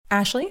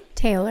Ashley,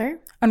 Taylor.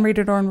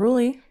 Unrated or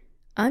Unruly.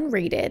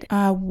 Unrated.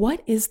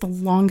 What is the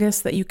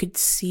longest that you could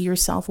see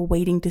yourself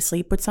waiting to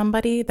sleep with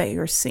somebody that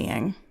you're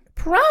seeing?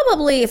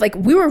 Probably if like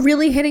we were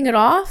really hitting it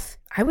off,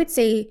 I would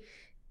say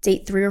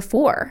date 3 or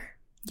 4.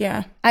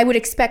 Yeah. I would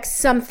expect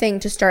something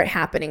to start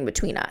happening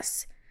between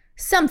us.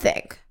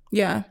 Something.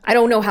 Yeah. I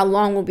don't know how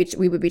long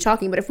we would be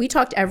talking, but if we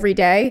talked every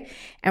day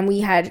and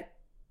we had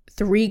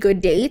 3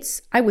 good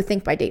dates, I would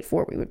think by date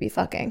 4 we would be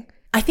fucking.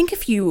 I think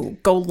if you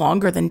go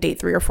longer than date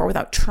 3 or 4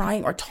 without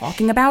trying or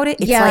talking about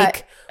it, it's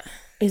like,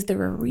 is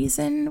there a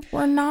reason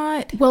or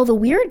not? Well, the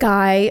weird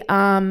guy,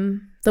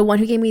 the one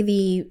who gave me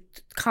the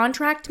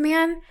contract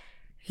man,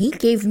 he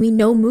gave me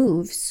no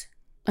moves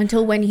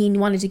until when he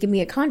wanted to give me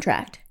a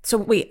contract. So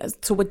wait,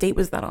 so what date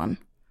was that on?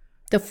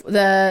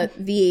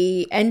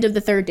 The end of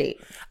the 3rd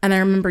date. And I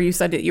remember you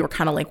said that you were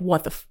kind of like,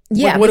 what the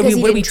yeah, what because are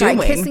he we didn't try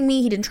doing? Kissing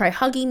me, he didn't try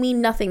hugging me,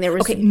 nothing. There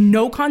was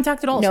no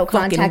contact at all. No it's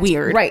fucking contact.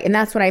 Weird, right? And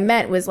that's what I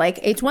meant was like,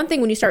 it's one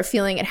thing when you start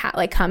feeling it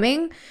like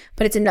coming,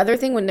 but it's another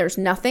thing when there's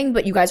nothing,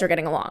 but you guys are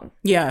getting along.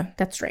 Yeah,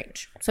 that's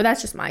strange. So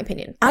that's just my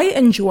opinion. I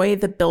enjoy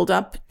the build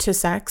up to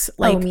sex,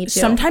 like me too.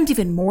 Sometimes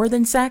even more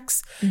than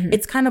sex. Mm-hmm.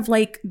 It's kind of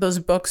like those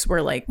books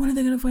where like, when are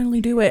they gonna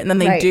finally do it? And then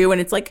they do, and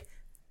it's like,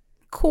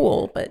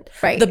 cool, but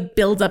the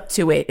build up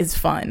to it is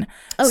fun.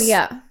 Oh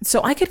yeah.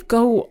 So I could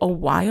go a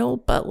while,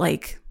 but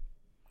like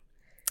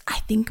I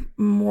think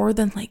more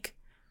than like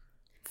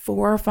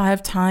 4 or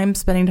 5 times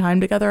spending time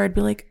together, I'd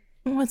be like,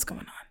 what's going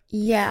on?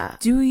 Yeah.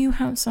 Do you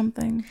have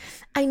something?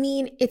 I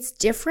mean, it's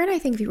different, I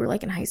think, if you were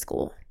like in high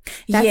school.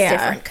 That's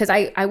different. Because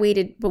I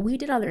waited, but we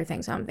did other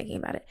things, so I'm thinking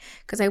about it.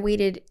 Because I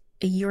waited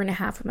a year and a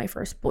half with my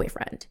first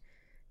boyfriend.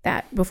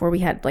 That before we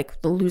had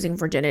like the losing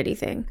virginity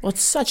thing. Well,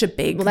 it's such a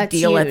big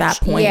deal at that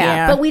point.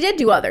 Yeah. But we did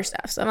do other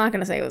stuff. So I'm not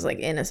going to say it was like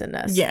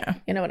innocentness. Yeah.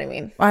 You know what I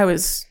mean? I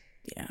was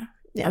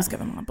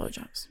giving him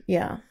blowjobs.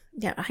 Yeah.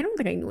 Yeah. I don't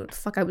think I knew what the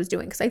fuck I was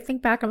doing. Because I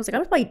think back, I was like, I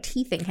was probably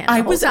teething him.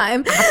 I was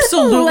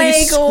absolutely like,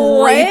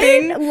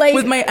 scraping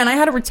with my, and I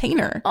had a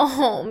retainer.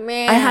 Oh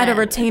man. I had a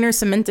retainer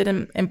cemented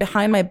in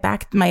behind my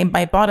back,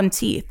 my bottom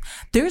teeth.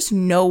 There's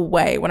no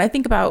way when I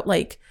think about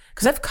like,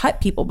 because I've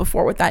cut people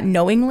before with that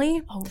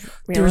knowingly. Oh,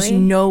 really? There's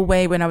no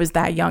way when I was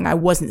that young I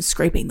wasn't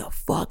scraping the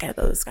fuck out of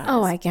those guys.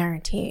 Oh, I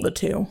guarantee. The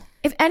 2.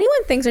 If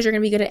anyone thinks that you're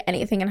going to be good at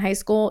anything in high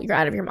school, you're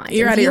out of your mind.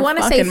 You're out of your fucking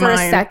mind. If you want to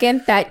say for a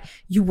second that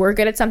you were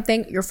good at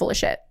something, you're full of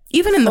shit.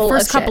 Even in the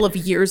first couple of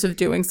years of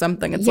doing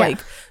something, it's like,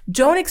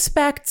 don't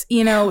expect,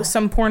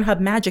 some Pornhub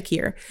magic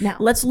here. No.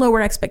 Let's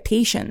lower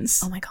expectations.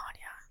 Oh my God,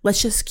 yeah.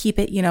 Let's just keep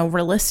it,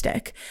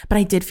 realistic. But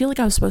I did feel like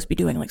I was supposed to be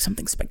doing like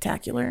something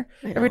spectacular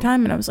every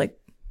time. And I was like,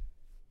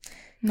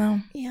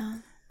 no. Yeah.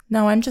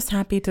 No, I'm just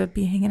happy to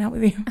be hanging out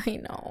with you. I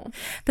know.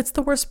 That's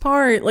the worst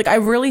part. Like, I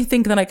really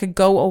think that I could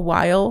go a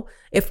while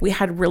if we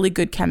had really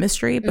good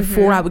chemistry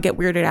before I would get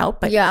weirded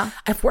out. But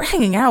if we're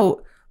hanging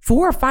out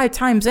 4 or 5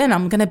 times in,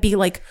 I'm going to be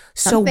like,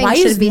 so why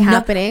is be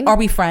happening? Are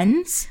we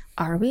friends?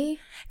 Are we?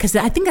 Because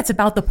I think that's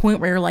about the point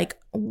where you're like,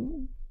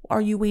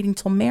 are you waiting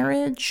till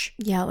marriage?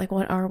 Yeah, like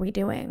what are we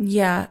doing?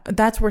 Yeah,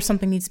 that's where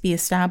something needs to be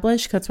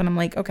established. That's when I'm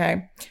like,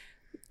 okay,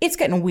 it's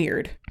getting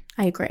weird.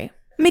 I agree.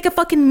 Make a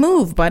fucking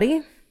move,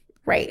 buddy.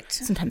 Right.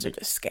 Sometimes they're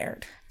just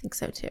scared. I think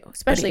so too.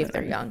 Especially if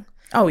they're young.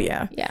 Oh,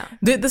 yeah. Yeah.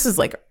 This is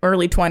like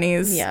early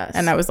 20s. Yes.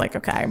 And I was like,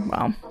 okay,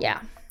 well. Yeah.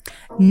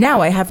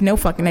 Now I have no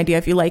fucking idea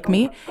if you like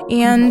me.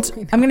 And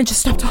I'm going to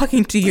just stop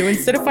talking to you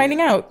instead of finding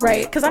out.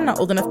 Right. Because I'm not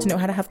old enough to know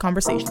how to have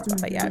conversations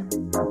about that yet.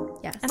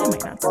 Yes. And I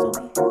might not still be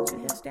to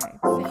this day.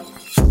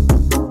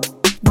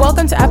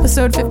 Welcome to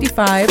episode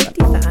 55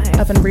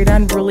 of Unrated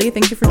Unruly.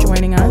 Thank you for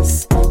joining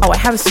us. Oh, I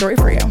have a story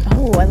for you.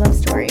 Oh, I love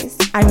stories.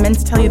 I meant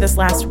to tell you this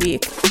last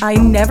week. I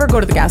never go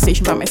to the gas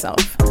station by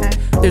myself. Okay.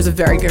 There's a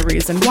very good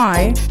reason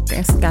why.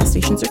 Gas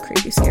stations are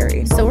creepy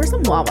scary. So were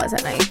some Wawas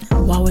at night.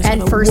 Wawas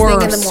and are the first worst.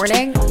 thing in the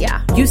morning.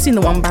 Yeah. You've seen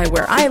the one by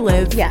where I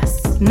live.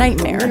 Yes.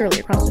 Nightmare.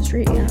 Literally across the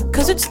street. Yeah.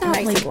 Because it's not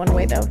nice like one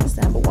way though, just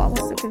to have a Wawa,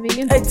 so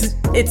convenient.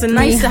 It's a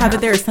nice to have it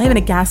there. It's not even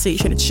a gas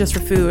station. It's just for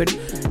food.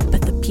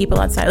 But the people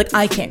outside, like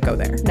I can't go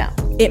there. No.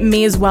 It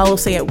may as well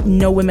say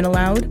no women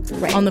allowed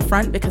on the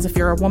front, because if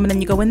you're a woman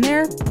and you go in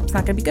there, it's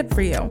not going to be good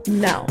for you.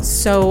 No.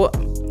 So,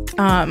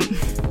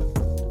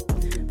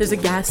 there's a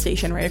gas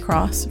station right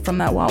across from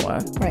that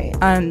Wawa. Right.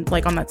 And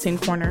like on that same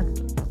corner.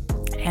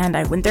 And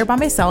I went there by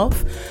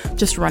myself,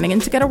 just running in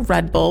to get a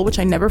Red Bull, which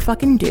I never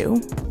fucking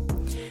do.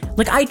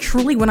 Like I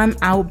truly, when I'm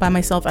out by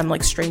myself, I'm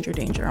like stranger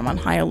danger. I'm on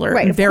high alert.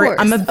 Right,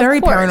 I'm a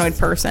very paranoid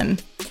person.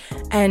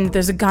 And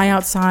there's a guy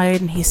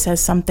outside and he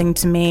says something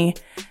to me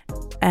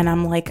and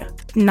I'm like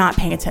not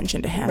paying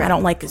attention to him. Right. I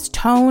don't like his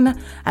tone.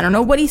 I don't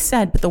know what he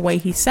said, but the way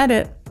he said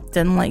it,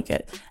 didn't like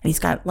it. And he's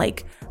got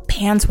like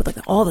pants with like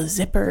all the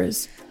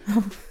zippers.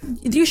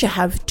 You should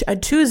have a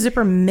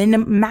 2-zipper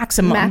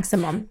maximum.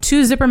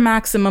 2-zipper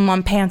maximum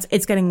on pants.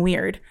 It's getting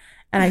weird.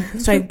 And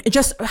I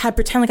just had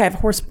pretend like I have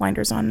horse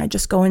blinders on. And I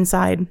just go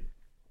inside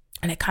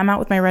and I come out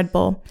with my Red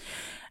Bull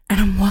and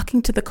I'm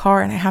walking to the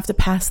car and I have to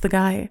pass the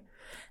guy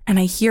and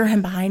I hear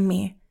him behind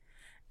me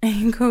and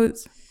he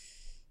goes,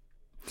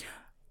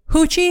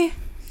 Hoochie.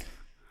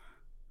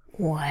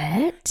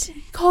 What?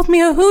 He called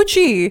me a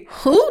hoochie.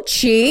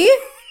 Hoochie?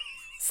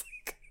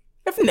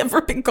 I've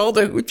never been called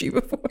a hoochie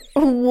before.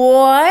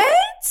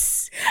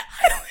 What?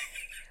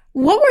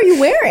 What were you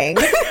wearing?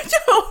 A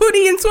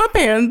hoodie and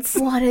sweatpants.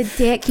 What a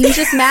dick. He was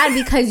just mad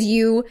because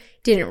you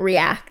didn't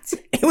react.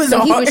 It was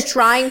so he was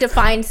trying to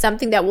find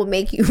something that will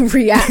make you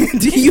react.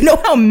 Do you know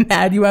how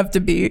mad you have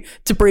to be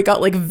to break out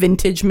like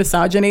vintage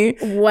misogyny?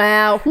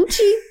 Wow.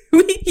 Hoochie?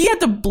 He had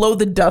to blow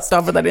the dust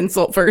off of that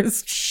insult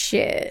first.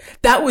 Shit.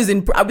 That was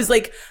I was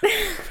like,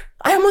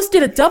 I almost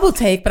did a double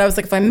take, but I was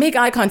like, if I make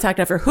eye contact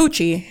after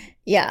hoochie,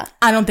 yeah,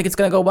 I don't think it's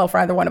going to go well for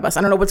either one of us.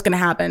 I don't know what's going to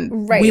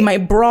happen. Right. We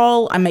might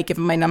brawl. I might give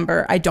him my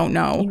number. I don't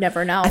know. You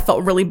never know. I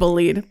felt really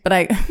bullied, but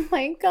oh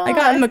my God. I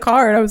got in the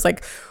car and I was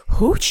like,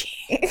 hoochie.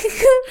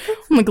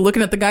 I'm like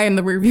looking at the guy in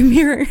the rearview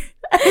mirror.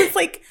 I was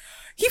like,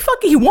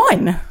 he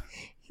won.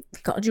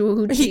 Called you a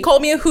hoochie. He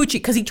called me a hoochie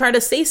because he tried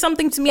to say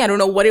something to me. I don't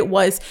know what it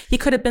was. He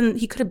could have been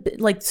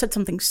like said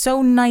something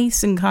so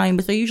nice and kind,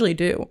 which they usually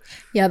do.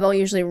 Yeah, they'll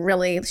usually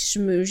really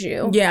schmooze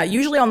you. Yeah,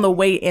 usually on the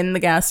way in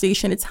the gas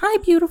station, it's hi,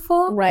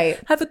 beautiful. Right.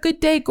 Have a good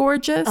day,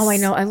 gorgeous. Oh, I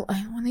know. I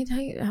when they tell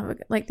you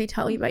they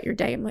tell you about your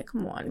day, I'm like,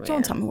 come on, man.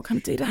 Don't tell me what kind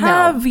of day to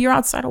have. You're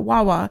outside of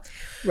Wawa.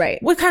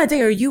 Right. What kind of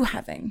day are you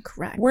having?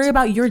 Correct. Worry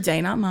about your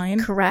day, not mine.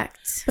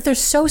 Correct. But they're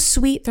so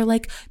sweet. They're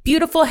like,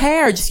 beautiful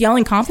hair, just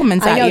yelling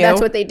compliments at you. I know,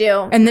 that's what they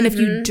do. And then if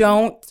you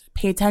don't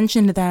pay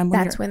attention to them,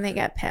 that's when they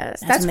get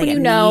pissed. That's when you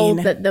know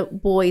that the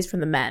boys from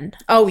the men.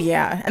 Oh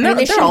yeah, and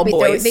they they're all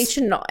boys. They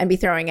shouldn't be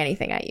throwing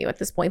anything at you at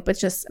this point.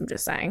 But I'm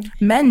just saying,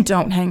 men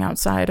don't hang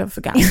outside of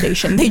a gas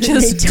station. They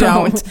just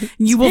don't.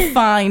 You will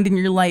find in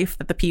your life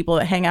that the people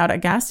that hang out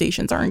at gas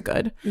stations aren't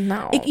good.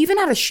 No, like, even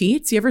out of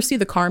Sheetz. You ever see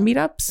the car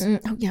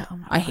meetups? Oh yeah,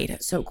 I hate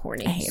it. So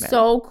corny. I hate it.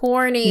 So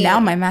corny. Now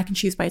my mac and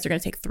cheese bites are gonna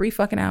take 3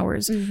 fucking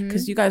hours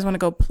because you guys want to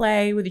go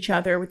play with each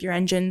other with your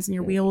engines and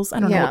your wheels. I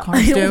don't know what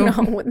cars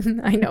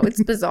do. I know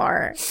it's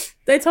bizarre.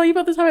 Did I tell you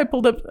about the time I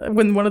pulled up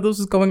when one of those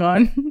was going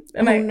on?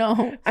 And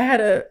I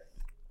had a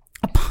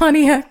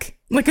Pontiac,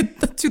 like a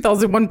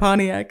 2001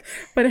 Pontiac,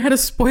 but it had a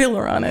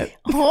spoiler on it.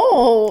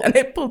 Oh. And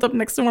I pulled up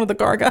next to one of the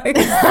car guys. And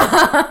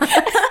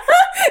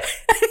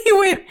he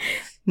went,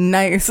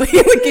 nice. He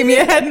like gave me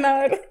a head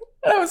nod.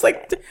 And I was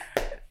like,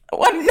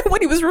 I didn't know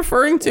what he was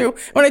referring to.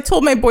 When I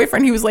told my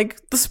boyfriend, he was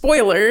like, the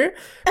spoiler.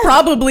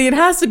 Probably it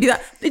has to be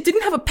that. It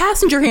didn't have a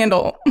passenger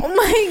handle. Oh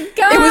my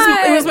God.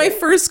 It was my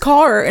first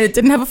car and it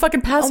didn't have a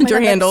fucking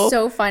passenger handle. That's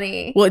so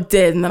funny. Well, it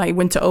did. And then I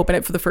went to open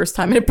it for the first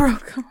time and it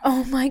broke.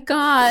 Oh my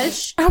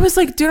gosh. I was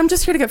like, dude, I'm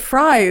just here to get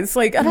fries.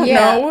 Like, I don't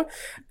know.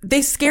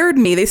 They scared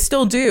me. They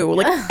still do.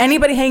 Like,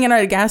 anybody hanging out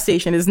at a gas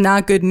station is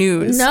not good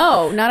news.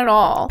 No, not at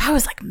all. I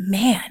was like,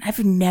 man, I've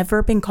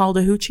never been called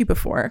a hoochie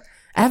before.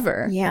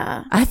 Ever.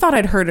 Yeah. I thought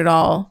I'd heard it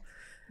all.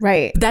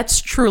 Right. That's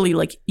truly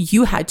like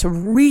you had to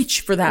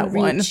reach for that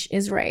one. Reach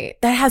is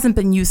right. That hasn't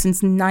been used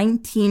since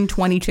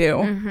 1922.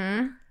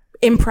 Mm-hmm.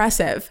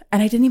 Impressive.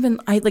 And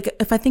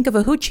if I think of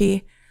a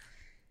hoochie,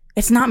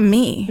 it's not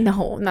me.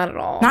 No, not at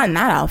all. Not in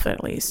that outfit,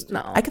 at least.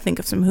 No. I could think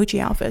of some hoochie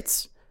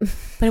outfits.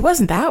 But it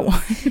wasn't that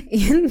one.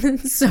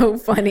 It's so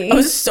funny. I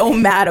was so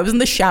mad. I was in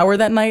the shower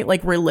that night,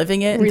 like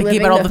reliving it and thinking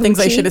about all the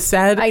things I should have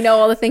said. I know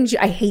all the things.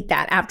 I hate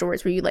that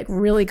afterwards where you like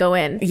really go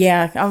in.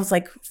 Yeah. I was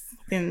like,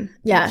 yes.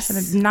 I should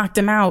have knocked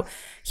him out.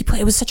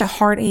 It was such a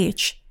hard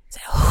H. He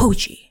said,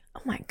 hoochie.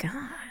 Oh my God.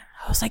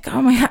 I was like,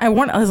 oh my God.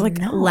 I was like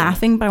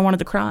laughing, but I wanted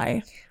to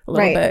cry a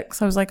little bit.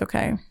 So I was like,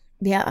 okay.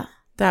 Yeah.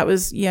 That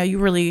was, you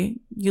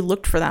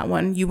looked for that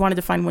one. You wanted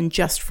to find one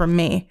just for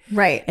me.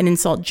 Right. An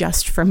insult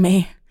just for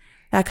me.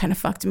 That kind of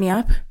fucked me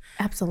up.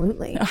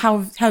 Absolutely.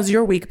 How's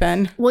your week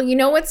been? Well, you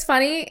know what's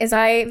funny is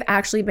I've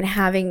actually been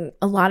having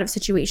a lot of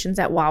situations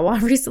at Wawa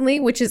recently,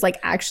 which is like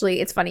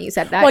actually, it's funny you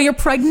said that. While you're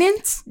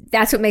pregnant?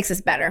 That's what makes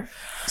this better.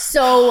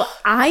 So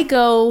I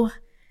go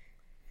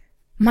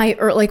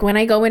when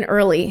I go in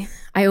early,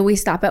 I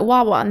always stop at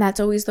Wawa, and that's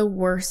always the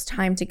worst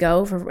time to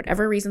go. For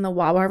whatever reason, the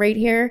Wawa right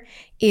here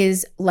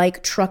is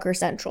like Trucker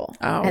Central.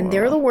 Oh. And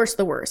they're the worst.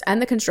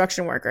 And the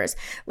construction workers.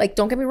 Like,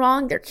 don't get me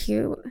wrong, they're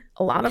cute.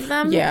 A lot of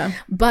them. Yeah.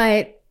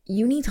 But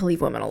you need to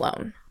leave women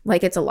alone.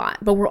 Like, it's a lot.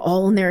 But we're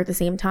all in there at the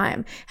same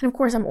time. And of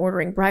course, I'm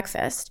ordering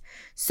breakfast.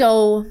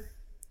 So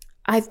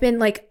I've been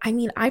like,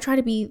 I try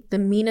to be the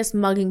meanest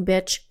mugging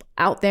bitch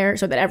out there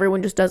so that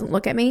everyone just doesn't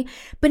look at me.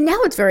 But now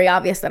it's very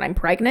obvious that I'm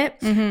pregnant.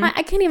 Mm-hmm.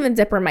 I can't even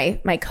zipper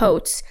my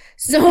coats.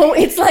 So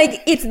it's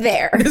like, it's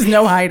there. There's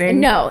no hiding.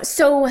 No.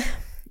 So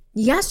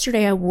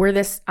yesterday I wore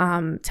this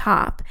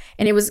top,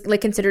 and it was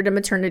like considered a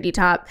maternity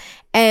top.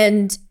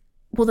 And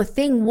well, the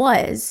thing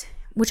was,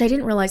 which I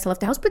didn't realize I left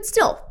the house, but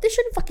still, this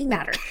shouldn't fucking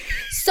matter.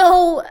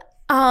 So,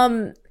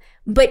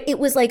 but it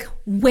was like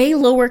way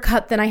lower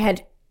cut than I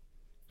had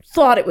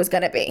thought it was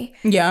going to be.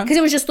 Yeah. Because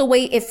it was just the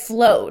way it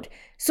flowed.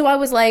 So I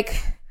was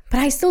like, but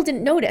I still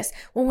didn't notice.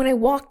 Well, when I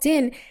walked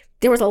in,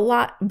 there was a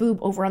lot boob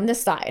over on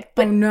this side.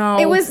 But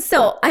it was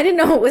so, I didn't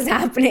know what was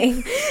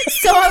happening.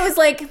 So I was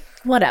like,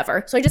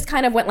 whatever. So I just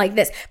kind of went like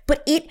this.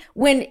 But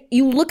when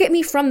you look at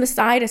me from the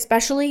side,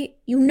 especially,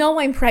 you know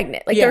I'm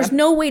pregnant. Like there's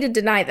no way to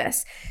deny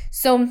this.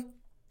 So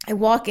I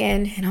walk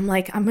in and I'm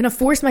like, I'm going to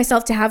force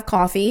myself to have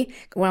coffee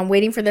when I'm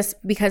waiting for this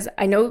because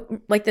I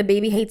know like the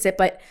baby hates it,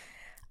 but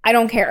I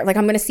don't care. Like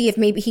I'm going to see if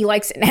maybe he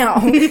likes it now.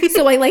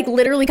 So I like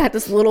literally got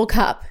this little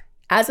cup.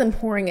 As I'm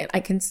pouring it, I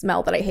can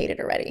smell that I hate it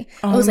already.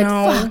 I was like,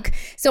 fuck.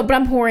 So, but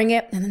I'm pouring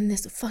it. And then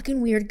this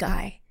fucking weird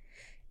guy,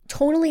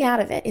 totally out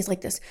of it, is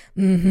like this,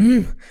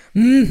 and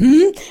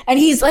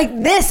he's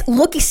like this,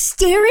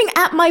 staring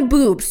at my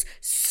boobs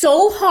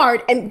so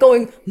hard and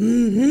going,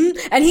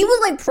 and he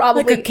was like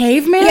probably like a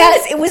caveman.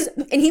 Yes, it was,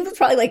 and he was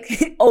probably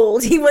like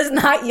old. He was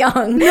not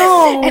young.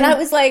 No, and I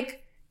was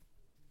like,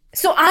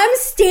 so I'm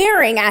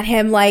staring at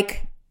him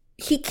like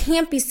he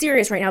can't be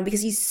serious right now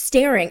because he's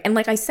staring, and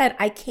like I said,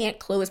 I can't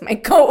close my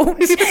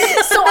coat,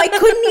 so I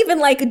couldn't even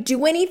like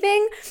do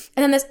anything.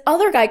 And then this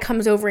other guy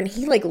comes over and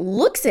he like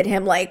looks at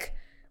him like,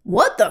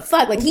 what the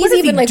fuck? Like he's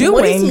even like,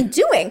 what is he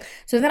doing?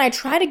 So then I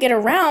try to get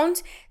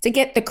around to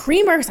get the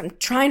creamer because I'm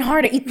trying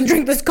hard to eat and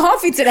drink this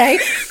coffee today.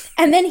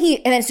 And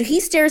then so he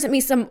stares at me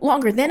some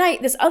longer. Then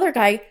this other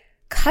guy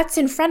cuts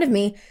in front of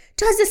me,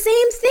 does the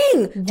same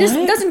thing. What? Just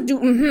doesn't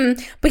do,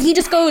 but he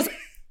just goes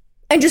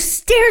and just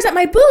stares at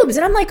my boobs.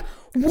 And I'm like,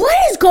 what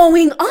is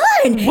going on?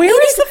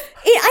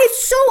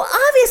 It's so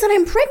obvious that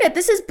I'm pregnant.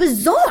 This is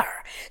bizarre.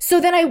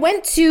 So then I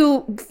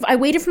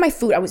waited for my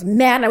food. I was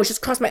mad. And I was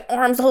just crossing my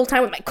arms the whole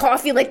time with my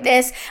coffee like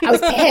this. I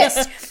was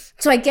pissed.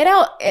 So I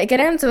get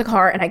into the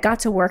car and I got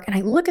to work and I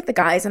look at the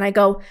guys and I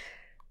go,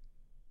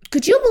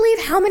 could you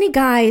believe how many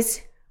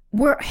guys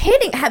were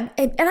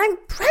and I'm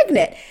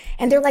pregnant?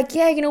 And they're like,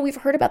 yeah, we've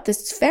heard about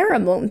this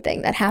pheromone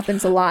thing that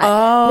happens a lot.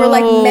 Oh. We're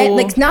like men,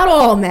 like not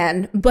all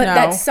men, but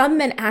that some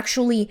men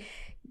actually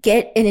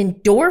get an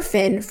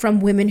endorphin from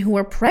women who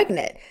are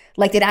pregnant.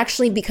 Like it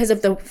actually, because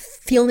of the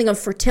feeling of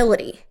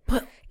fertility.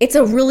 But it's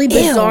a really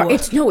bizarre,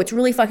 it's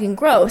really fucking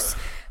gross.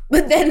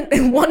 But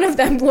then one of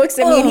them looks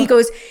at me and he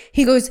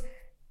goes,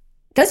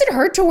 does it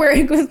hurt to wear,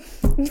 he goes,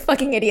 you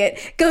fucking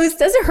idiot, goes,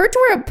 does it hurt to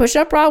wear a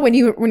push-up bra when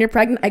you're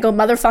pregnant? I go,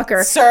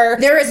 motherfucker, sir,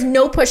 there is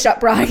no push-up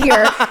bra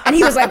here. And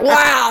he was like,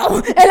 wow.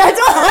 And that's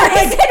all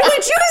I said,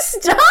 would you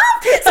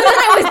stop? So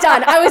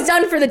then I was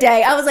done for the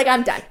day. I was like,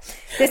 I'm done.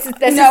 This is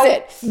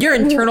it. You're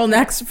in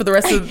turtlenecks for the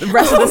rest of the season,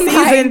 rest of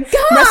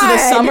the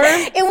summer.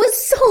 It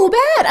was so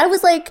bad. I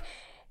was like,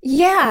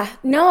 yeah,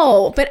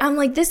 no. But I'm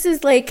like, this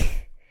is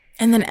like.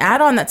 And then add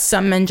on that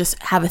some men just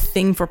have a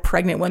thing for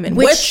pregnant women,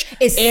 which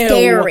is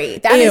scary.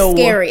 That is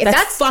scary.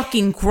 That's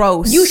fucking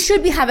gross. You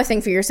should have a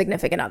thing for your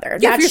significant other.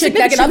 Yeah, that should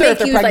make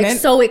you like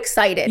so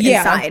excited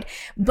inside.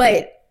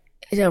 But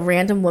a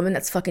random woman,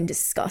 that's fucking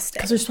disgusting.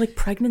 Because there's like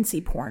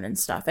pregnancy porn and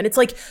stuff. And it's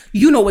like,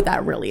 you know what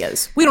that really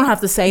is. We don't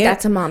have to say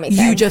that's a mommy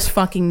thing. You just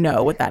fucking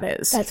know what that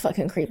is. That's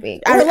fucking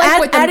creepy. Or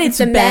like at its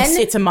best,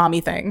 it's a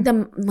mommy thing.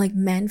 The like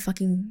men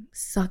fucking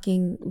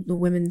sucking the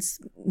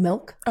women's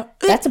milk.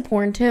 That's a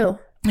porn too.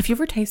 Have you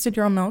ever tasted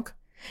your own milk?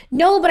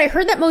 No, but I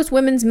heard that most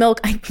women's milk,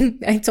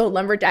 I told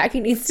Lumberjack he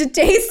needs to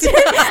taste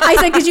it. I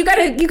said, because you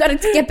gotta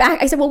get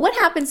back. I said, well, what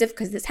happens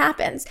because this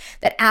happens,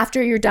 that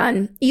after you're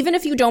done, even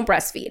if you don't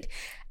breastfeed,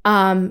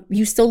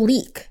 you still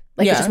leak.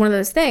 Like it's just one of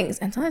those things.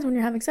 And sometimes when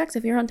you're having sex,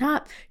 if you're on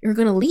top, you're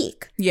going to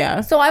leak.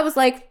 Yeah. So I was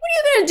like, what are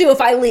you going to do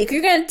if I leak?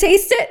 You're going to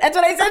taste it? That's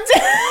what I said to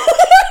him.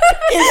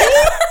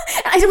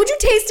 I said, would you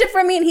taste it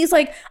for me? And he's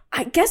like,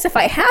 I guess if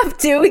I have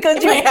to. He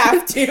goes,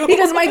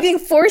 am I being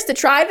forced to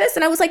try this?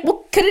 And I was like,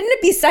 well, couldn't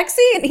it be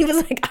sexy? And he was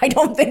like, I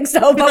don't think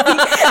so.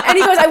 And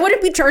he goes, I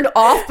wouldn't be turned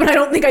off, but I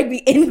don't think I'd be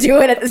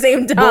into it at the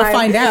same time. We'll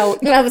find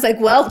out. And I was like,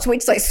 well,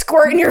 wait till I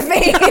squirt in your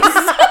face.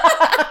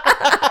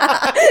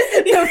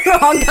 The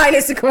wrong kind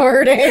of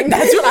squirting.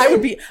 That's what I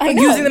would be. I'm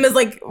using them as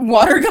like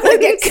water guns.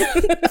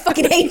 I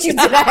fucking hate you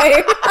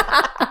today.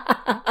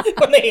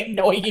 When they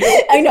annoy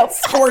you. I know.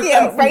 Squirt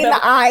them right in the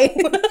eye.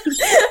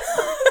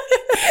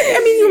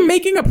 I mean, you're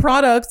making a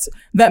product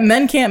that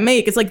men can't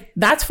make. It's like,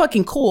 that's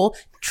fucking cool.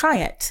 Try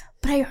it.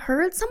 But I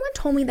heard someone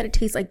told me that it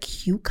tastes like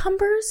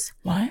cucumbers.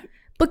 What?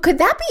 But could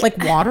that be like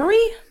watery?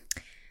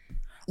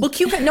 Well,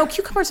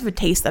 cucumbers have a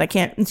taste that I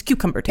can't. It's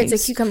cucumber taste.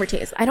 It's a cucumber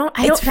taste. I don't.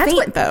 It's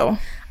faint though.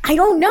 I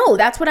don't know.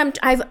 That's what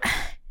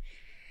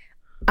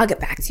I'll get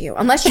back to you.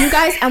 Unless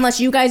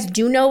you guys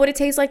do know what it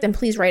tastes like, then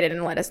please write it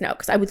and let us know,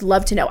 because I would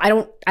love to know.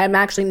 I'm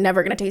actually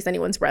never going to taste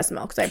anyone's breast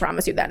milk, because I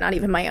promise you that, not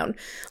even my own.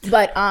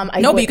 But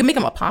but you can make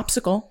them a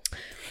popsicle.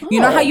 Oh. You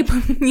know how you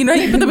put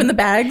them in the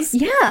bags?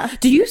 Yeah.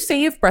 Do you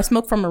save breast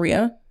milk from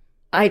Maria?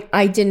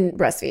 I didn't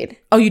breastfeed.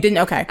 Oh, you didn't?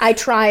 Okay. I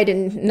tried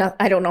and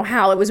I don't know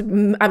how. I was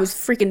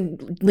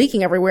freaking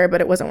leaking everywhere,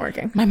 but it wasn't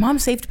working. My mom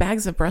saved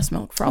bags of breast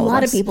milk for all of us. A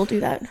lot of people do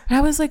that. And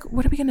I was like,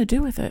 what are we going to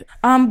do with it?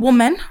 Well,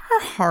 men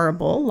are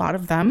horrible. A lot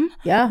of them.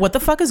 Yeah. What the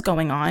fuck is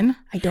going on?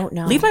 I don't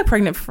know. Leave my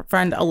pregnant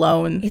friend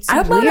alone. It's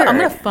weird. I'm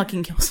going to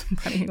fucking kill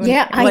somebody.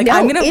 Yeah, I know.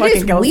 I'm going to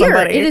fucking kill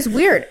somebody. It is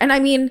weird. And I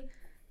mean,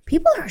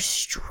 people are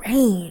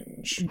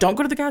strange. Don't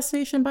go to the gas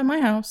station by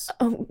my house.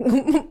 Oh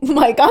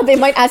my God, they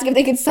might ask if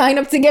they could sign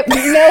up to get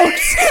milk.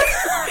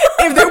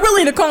 If they're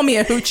willing to call me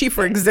a hoochie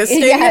for existing,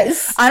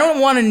 yes. I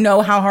don't want to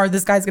know how hard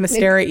this guy's going to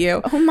stare at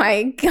you. Oh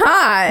my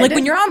God. Like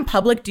when you're out in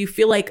public, do you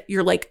feel like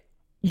you're like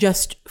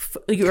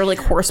you're like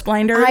horse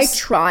blinders. I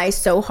try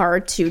so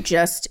hard to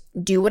just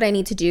do what I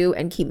need to do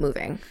and keep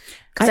moving.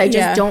 Because I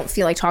just don't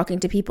feel like talking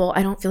to people.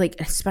 I don't feel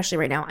like, especially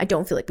right now, I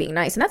don't feel like being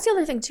nice. And that's the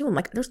other thing too. I'm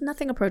like, there's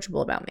nothing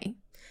approachable about me.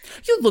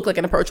 You look like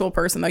an approachable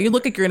person though. You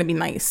look like you're going to be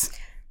nice.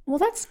 Well,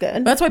 that's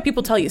good. That's why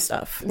people tell you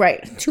stuff.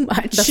 Right. Too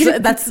much.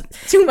 That's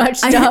too much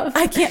stuff.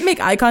 I can't make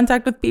eye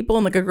contact with people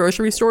in like a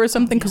grocery store or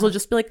something because they'll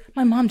just be like,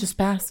 my mom just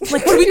passed. I'm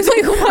like, what are you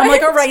doing? I'm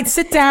like, all right,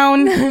 sit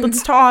down.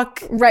 Let's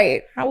talk.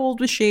 Right. How old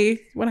was she?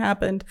 What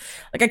happened?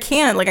 Like, I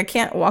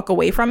can't walk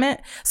away from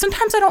it.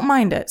 Sometimes I don't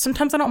mind it.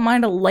 Sometimes I don't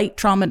mind a light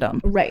trauma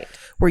dump. Right.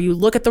 Where you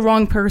look at the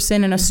wrong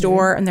person in a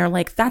store and they're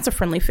like, that's a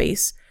friendly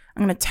face.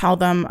 I'm going to tell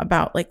them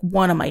about like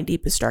one of my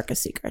deepest,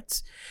 darkest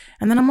secrets.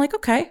 And then I'm like,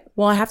 okay,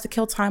 well, I have to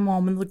kill time while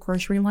I'm in the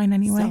grocery line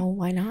anyway. So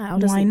why not? I'll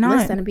just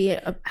listen and be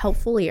a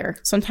helpful ear.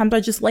 Sometimes I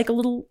just like a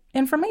little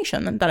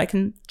information that I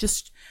can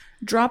just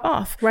drop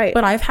off. Right.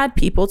 But I've had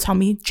people tell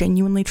me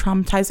genuinely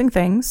traumatizing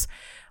things.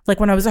 Like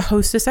when I was a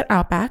hostess at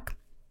Outback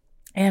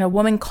and a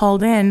woman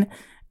called in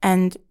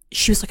and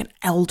she was like an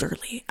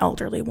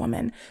elderly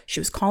woman. She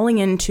was calling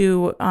in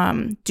to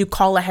do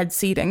call ahead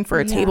seating for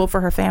a table for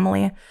her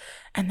family.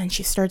 And then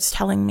she starts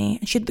telling me,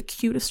 and she had the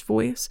cutest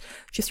voice.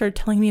 She started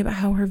telling me about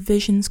how her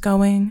vision's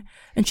going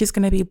and she's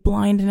going to be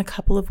blind in a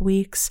couple of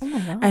weeks. Oh my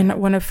God. And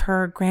one of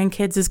her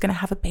grandkids is going to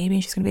have a baby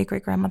and she's going to be a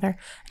great grandmother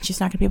and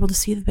she's not going to be able to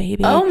see the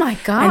baby. Oh my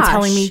gosh. And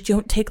telling me,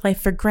 don't take life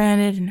for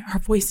granted. And her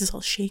voice is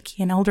all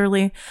shaky and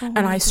elderly. And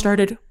I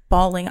started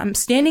bawling. I'm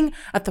standing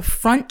at the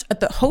front, at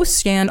the host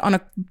stand on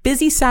a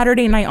busy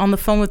Saturday night on the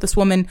phone with this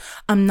woman.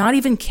 I'm not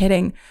even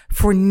kidding.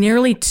 For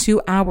nearly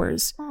 2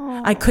 hours.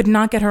 I could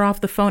not get her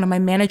off the phone. And my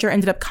manager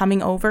ended up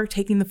coming over,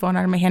 taking the phone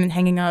out of my hand and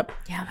hanging up.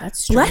 Yeah,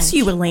 that's strange. Bless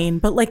you, Elaine.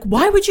 But like,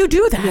 why would you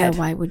do that? Yeah,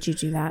 why would you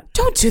do that?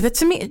 Don't do that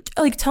to me.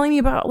 Like telling me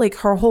about like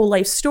her whole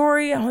life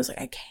story. I was like,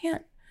 I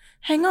can't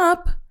hang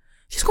up.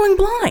 She's going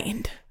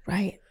blind.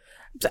 Right.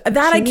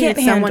 That I can't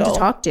handle. Someone to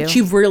talk to.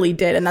 She really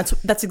did, and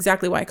that's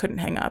exactly why I couldn't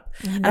hang up.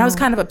 And I was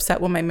kind of upset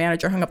when my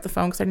manager hung up the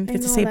phone because I didn't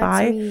get to say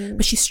bye. Mean.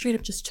 But she straight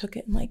up just took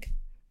it and like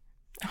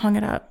hung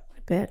it up.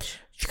 Bitch.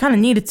 She kind of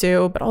needed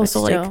to, but also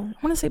like I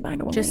want to say bye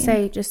to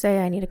Elaine. Just say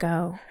I need to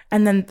go.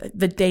 And then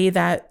the day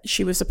that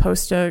she was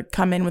supposed to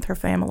come in with her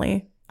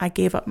family, I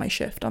gave up my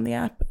shift on the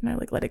app and I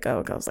like let it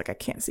go. I was like, I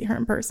can't see her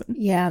in person.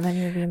 Yeah, then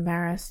you'd be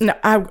embarrassed. No,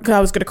 I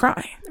was gonna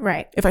cry.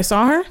 Right. If I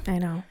saw her, I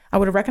know. I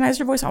would have recognized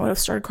her voice. I would have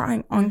started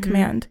crying on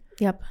command.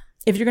 Yep.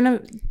 If you're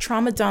gonna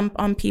trauma dump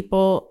on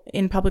people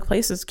in public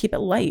places, keep it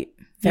light.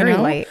 Very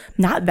light.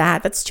 Not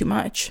that. That's too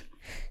much.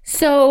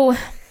 So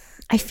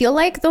I feel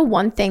like the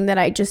one thing that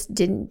I just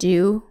didn't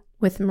do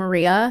with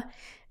Maria's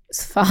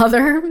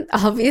father,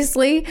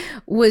 obviously,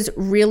 was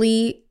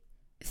really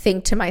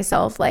think to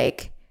myself,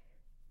 like,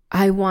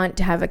 I want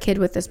to have a kid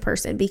with this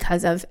person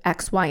because of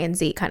X, Y, and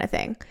Z kind of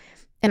thing.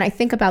 And I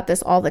think about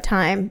this all the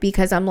time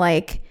because I'm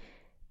like,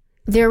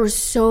 there was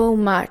so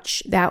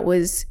much that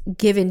was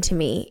given to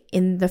me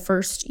in the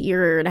first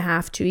year and a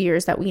half, 2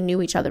 years that we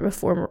knew each other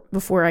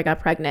before I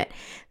got pregnant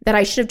that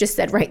I should have just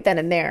said right then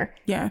and there,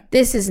 yeah,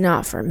 this is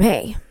not for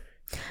me.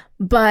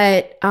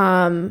 But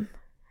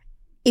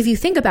if you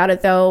think about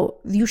it,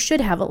 though, you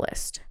should have a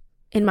list,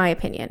 in my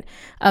opinion,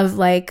 of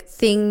like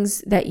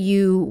things that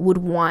you would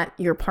want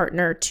your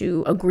partner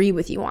to agree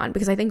with you on.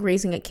 Because I think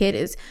raising a kid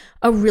is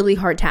a really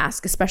hard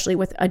task, especially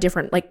with a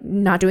different, like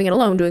not doing it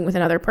alone, doing it with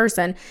another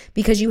person,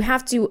 because you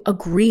have to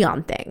agree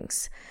on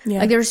things. Yeah.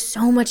 Like there's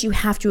so much you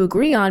have to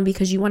agree on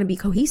because you want to be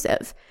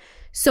cohesive.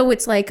 So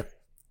it's like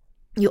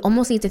you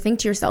almost need to think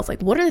to yourself,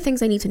 like, what are the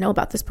things I need to know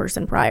about this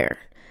person prior?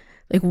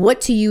 Like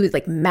what to you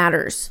like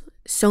matters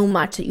so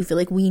much that you feel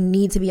like we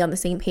need to be on the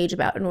same page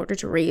about in order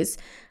to raise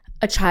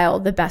a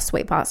child the best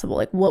way possible?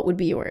 Like what would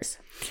be yours?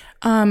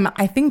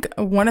 I think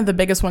one of the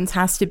biggest ones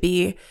has to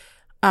be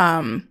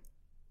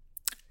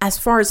as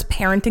far as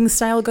parenting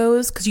style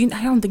goes, because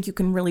I don't think you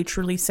can really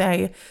truly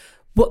say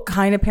what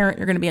kind of parent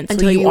you're going to be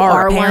until you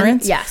are a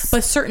parent. One. Yes.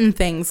 But certain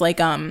things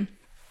like I've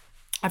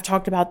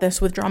talked about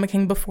this with Drama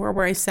King before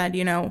where I said,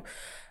 you know,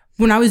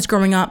 when I was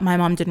growing up, my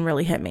mom didn't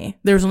really hit me.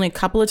 There was only a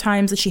couple of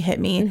times that she hit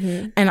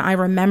me. And I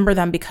remember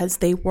them because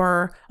I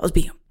was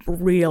being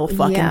real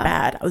fucking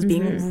bad. I was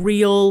being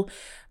real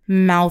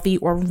mouthy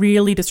or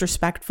really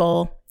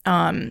disrespectful.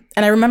 And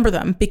I remember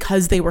them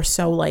because they were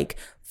so like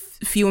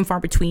few and far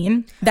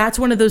between. That's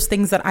one of those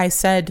things that I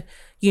said,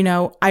 you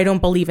know, I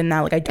don't believe in that.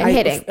 Like I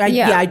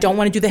don't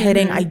want to do the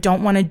hitting. I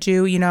don't want to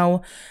do, you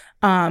know,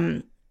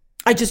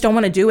 I just don't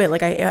want to do it.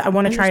 Like I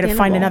want to try to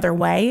find another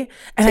way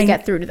to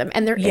get through to them.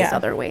 And there is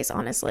other ways,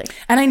 honestly.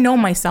 And I know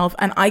myself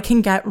and I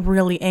can get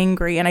really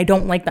angry and I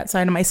don't like that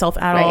side of myself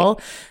at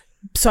all.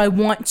 So I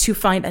want to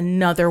find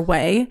another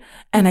way.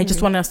 And I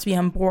just wanted us to be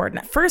on board. And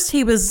at first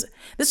this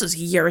was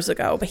years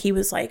ago, but he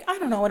was like, I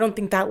don't know. I don't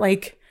think that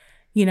like,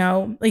 you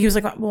know, like he was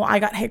like, well, I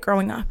got hit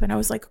growing up. And I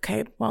was like,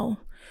 okay, well,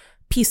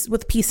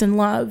 peace and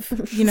love,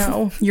 you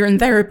know, you're in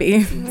therapy.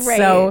 Right.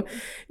 So,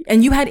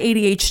 and you had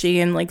ADHD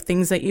and like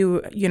things that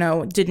you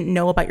know, didn't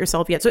know about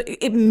yourself yet. So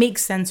it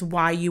makes sense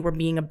why you were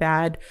being a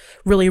bad,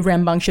 really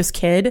rambunctious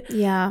kid.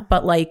 Yeah.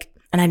 But like,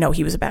 And I know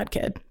he was a bad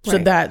kid. So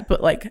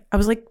but like, I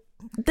was like,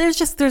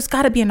 there's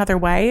got to be another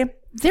way.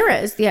 There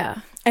is,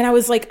 yeah. And I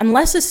was like,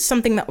 unless this is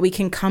something that we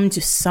can come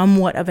to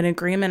somewhat of an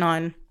agreement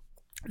on,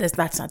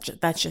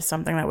 that's just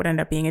something that would end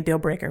up being a deal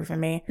breaker for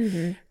me.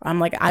 Mm-hmm. I'm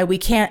like, we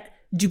can't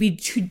be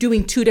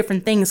doing two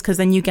different things, because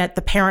then you get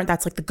the parent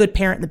that's like the good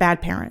parent and the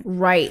bad parent.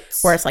 Right.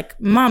 Where it's like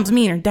mom's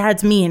mean or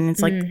dad's mean. And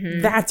it's like,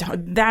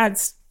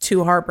 that's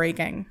too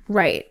heartbreaking.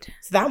 Right.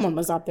 So that one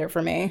was up there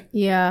for me.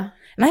 Yeah.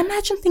 And I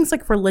imagine things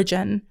like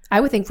religion. I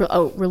would think,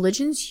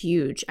 religion's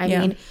huge. I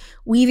mean,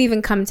 we've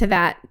even come to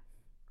that.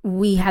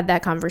 We had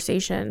that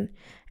conversation.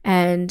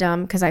 And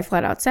because I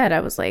flat out said, I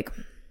was like,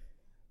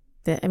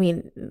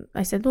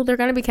 I said, well, they're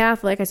going to be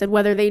Catholic. I said,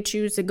 whether they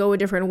choose to go a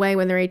different way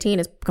when they're 18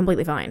 is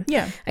completely fine.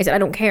 Yeah. I said, I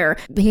don't care.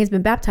 He has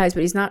been baptized,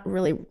 but he's not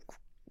really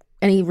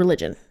any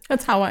religion.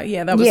 That's how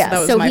that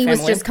was so my family.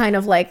 Was just kind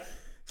of like,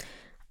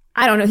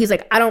 I don't know. He's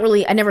like, I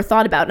never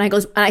thought about it.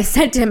 And I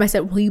said to him, I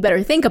said, well, you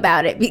better think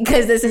about it,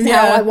 because this is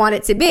how I want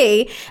it to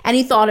be. And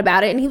he thought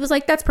about it, and he was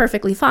like, that's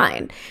perfectly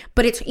fine.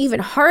 But it's even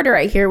harder,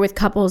 I hear, with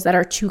couples that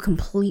are two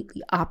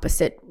completely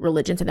opposite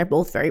religions, and they're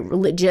both very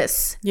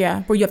religious.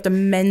 Yeah. Where you have to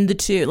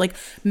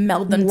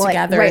meld them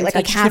together. Right. Like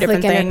a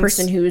Catholic and a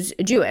person who's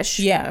Jewish.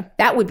 Yeah.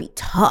 That would be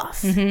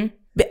tough. Mm-hmm.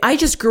 But I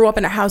just grew up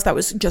in a house that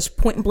was just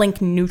point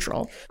blank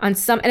neutral. And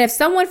if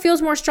someone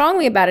feels more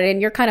strongly about it and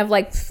you're kind of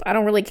like, I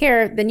don't really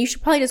care, then you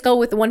should probably just go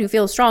with the one who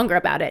feels stronger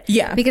about it.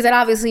 Yeah. Because it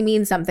obviously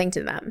means something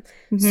to them.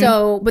 Mm-hmm.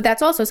 So, but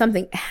that's also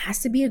something that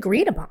has to be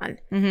agreed upon.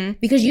 Mm-hmm.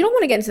 Because you don't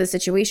want to get into the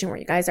situation where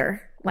you guys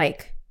are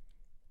like,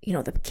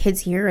 the kids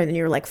here, and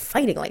you're like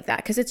fighting like that,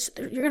 because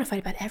you're going to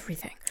fight about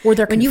everything. Or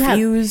they're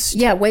confused.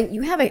 When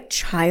you have a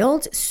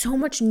child, so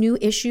much new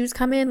issues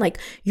come in. Like,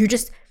 you're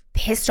just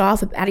pissed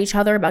off at each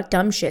other about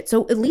dumb shit.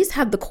 So at least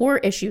have the core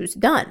issues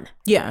done.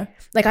 Yeah.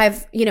 Like,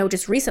 I've,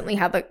 just recently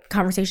had the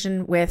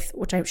conversation with,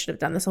 which I should have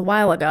done this a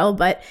while ago,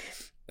 but,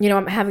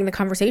 I'm having the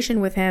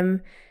conversation with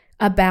him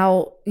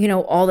about,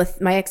 all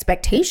my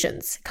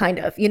expectations, kind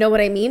of, you know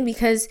what I mean?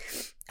 Because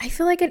I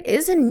feel like it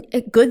is a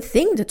good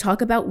thing to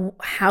talk about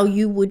how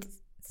you would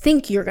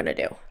think you're going to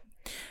do.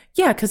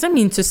 Yeah. Because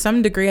to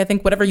some degree, I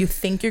think whatever you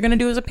think you're going to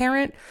do as a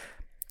parent,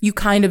 you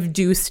kind of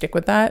do stick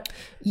with that,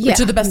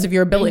 to the best of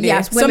your ability.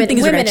 Yes, some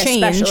things are going to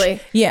change.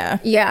 Especially. Yeah.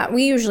 Yeah,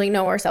 we usually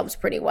know ourselves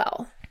pretty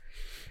well.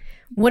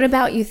 What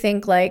about you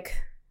think, like,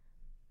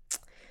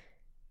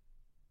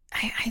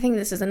 I think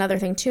this is another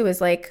thing too, is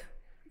like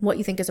what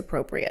you think is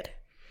appropriate.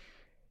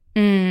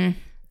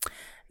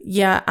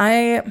 Yeah,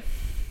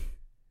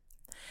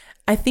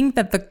 I think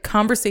that the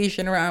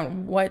conversation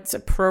around what's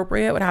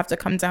appropriate would have to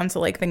come down to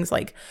like things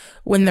like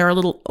when they're a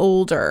little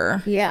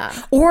older. Yeah.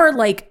 Or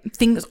like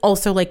things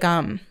also like,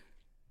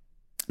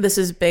 this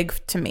is big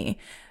to me.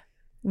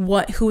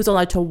 Who's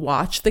allowed to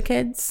watch the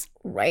kids?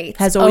 Right.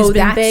 Has always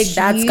been big. Huge.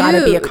 That's got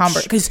to be a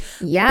conversation, because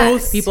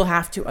both people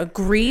have to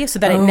agree so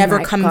that it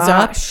never comes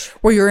up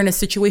where you're in a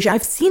situation.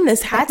 I've seen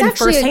this happen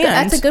firsthand.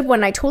 That's a good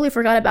one. I totally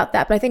forgot about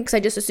that, but I think because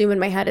I just assume in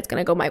my head it's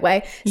going to go my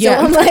way. So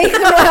I'm like,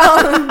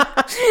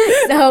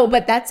 no,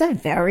 but that's a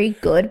very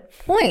good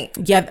point.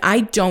 Yeah, I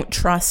don't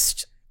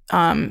trust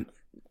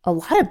a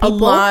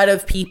lot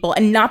of people,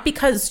 and not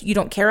because you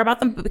don't care about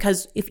them, but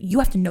because if you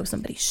have to know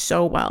somebody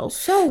so well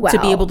to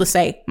be able to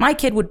say, my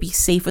kid would be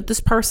safe with this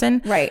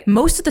person. Right.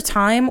 Most of the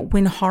time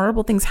when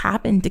horrible things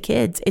happen to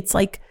kids, it's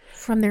like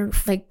from their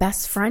like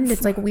best friend.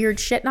 It's like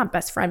weird shit. Not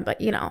best friend, but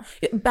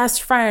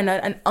best friend,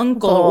 an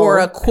uncle or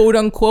a quote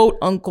unquote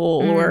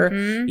uncle,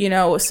 mm-hmm.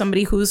 or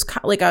somebody who's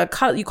like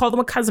you call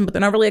them a cousin, but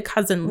they're not really a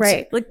cousin.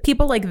 Right. Like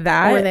people like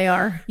that. Or they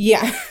are.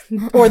 Yeah.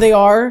 Or they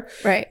are.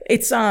 Right.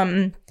 It's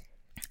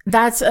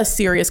that's a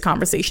serious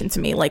conversation to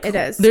me. Like, it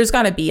is. There's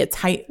got to be a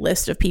tight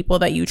list of people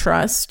that you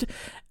trust.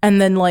 And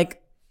then,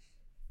 like,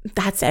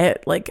 that's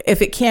it. Like, if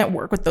it can't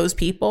work with those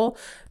people,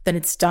 then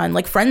it's done.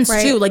 Like, friends,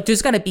 too. Like,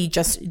 there's got to be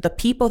just the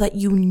people that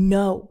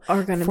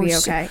are going to be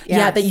okay. Yes.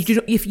 Yeah, that you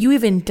do. If you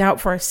even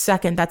doubt for a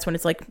second, that's when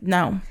it's like,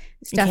 no.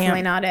 It's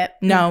definitely not it.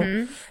 No.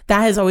 Mm-hmm.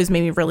 That has always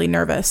made me really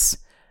nervous.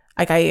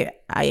 Like,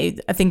 I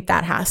think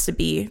that has to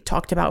be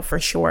talked about for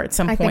sure at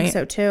some point. I think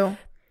so, too.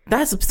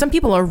 Some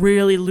people are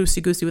really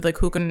loosey goosey with like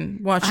who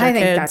can watch their kids.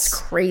 I think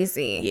that's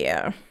crazy.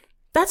 Yeah,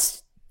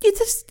 it's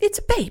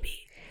a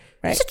baby,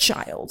 right? It's a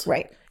child,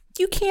 right?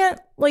 You can't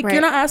you're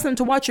not asking them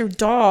to watch your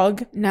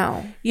dog.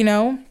 No,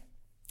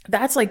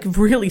 that's like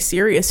really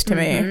serious to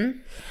mm-hmm. me.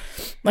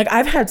 Like,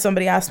 I've had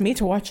somebody ask me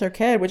to watch their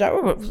kid, which I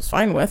was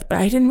fine with, but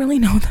I didn't really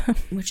know them.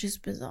 Which is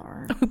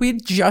bizarre. We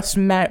just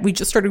met. We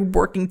just started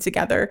working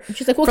together.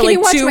 She's like, well, can you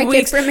watch my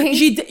kid for me?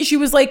 She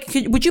was like,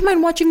 would you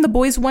mind watching the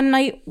boys one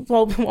night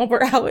while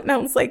we're out? And I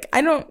was like,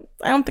 I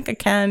don't think I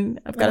can.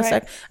 I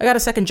got a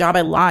second job.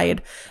 I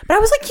lied. But I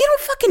was like, you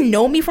don't fucking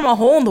know me from a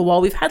hole in the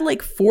wall. We've had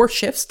like 4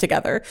 shifts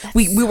together.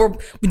 We were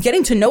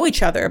getting to know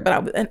each other,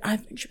 but I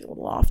think she was a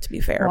little off, to be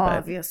fair. Well, but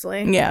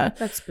obviously. Yeah.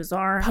 That's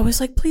bizarre. I was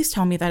like, please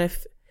tell me that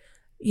if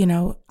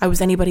I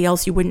was anybody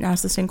else, you wouldn't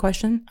ask the same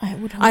question. I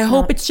would hope I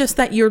hope it's just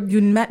that you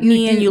met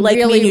me and you like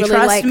me and you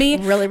trust me.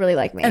 Really, really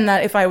like me. And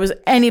that if I was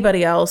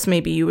anybody else,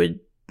 maybe you would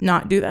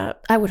not do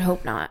that. I would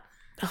hope not.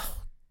 Oh,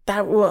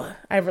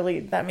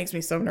 That makes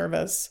me so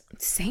nervous.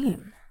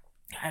 Same.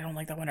 I don't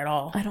like that one at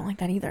all. I don't like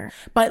that either.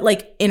 But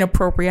like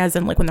inappropriate as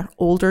in like when they're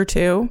older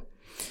too.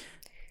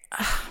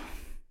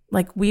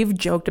 Like we've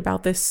joked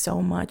about this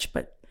so much,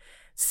 but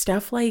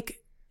stuff like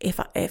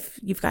if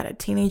you've got a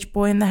teenage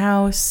boy in the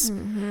house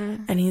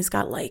and he's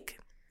got like,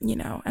 you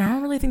know, and I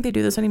don't really think they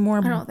do this anymore.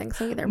 I don't think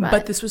so either.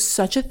 But this was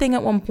such a thing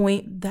at one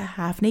point. The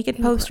half naked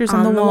posters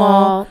on the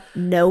wall.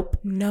 Nope.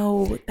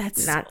 No,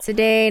 that's not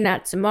today,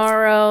 not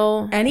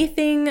tomorrow.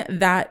 Anything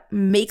that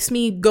makes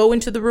me go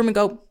into the room and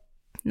go,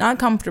 not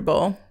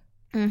comfortable.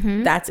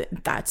 That's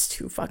it. That's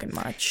too fucking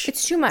much.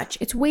 It's too much.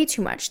 It's way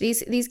too much.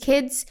 These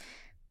kids,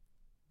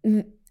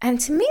 and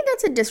to me,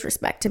 that's a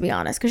disrespect, to be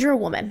honest, because you're a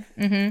woman.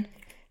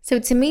 So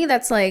to me,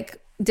 that's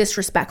like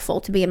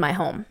disrespectful to be in my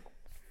home.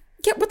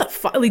 Yeah, what the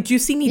fuck? Like, do you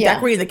see me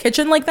decorating the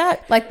kitchen like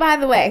that? Like, by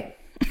the way,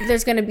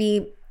 there's gonna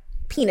be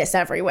penis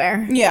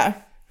everywhere. Yeah,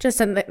 just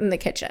in the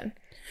kitchen.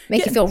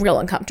 Make you feel real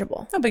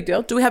uncomfortable. No big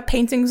deal. Do we have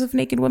paintings of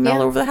naked women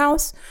all over the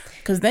house?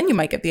 Because then you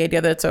might get the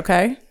idea that it's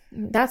okay.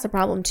 That's a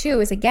problem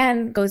too, is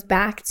again, goes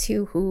back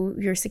to who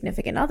your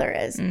significant other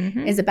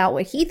is about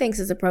what he thinks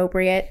is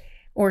appropriate,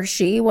 or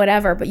she,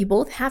 whatever, but you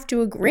both have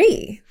to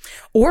agree.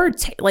 Or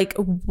like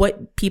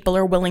what people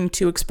are willing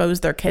to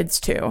expose their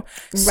kids to. Right.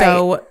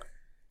 So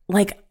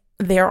like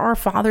there are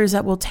fathers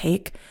that will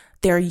take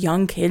their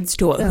young kids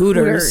to a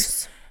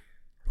Hooters.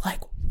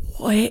 Like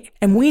what?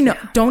 And we know,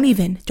 don't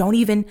even,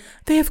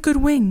 they have good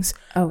wings.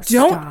 Oh, don't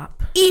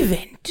stop.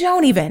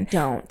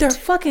 Don't. They're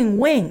fucking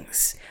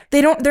wings.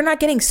 They're not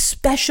getting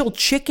special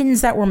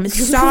chickens that were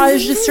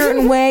massaged a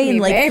certain way and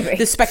like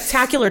the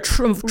spectacular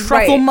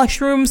truffle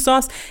mushroom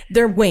sauce.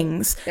 They're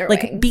wings.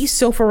 Be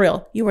so for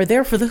real. You are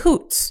there for the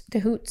hoots. The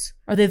hoots.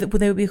 Would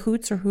they be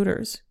hoots or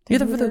Hooters? You're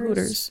there for the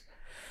Hooters.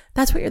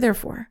 That's what you're there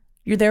for.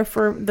 You're there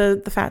for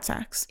the fat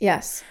sacks.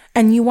 Yes.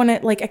 And you want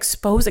to like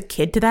expose a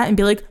kid to that and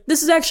be like,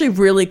 this is actually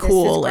really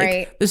cool.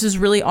 This is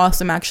really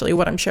awesome actually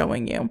what I'm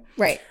showing you.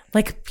 Right.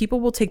 Like people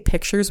will take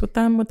pictures with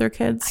them with their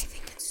kids. I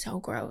think it's so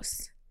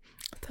gross.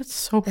 That's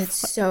so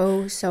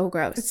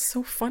gross. It's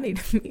so funny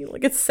to me.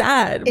 Like it's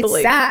sad.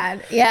 It's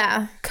sad.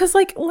 Yeah. Because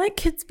like let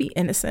kids be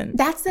innocent.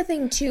 That's the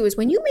thing too, is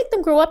when you make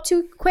them grow up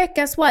too quick,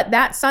 guess what?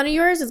 That son of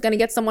yours is going to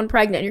get someone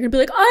pregnant. You're going to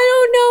be like,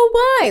 I don't know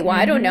why. Well,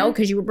 I don't know,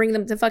 because you would bring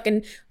them to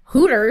fucking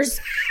Hooters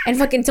and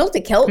fucking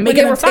Tilt-A-Kilt.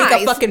 Making them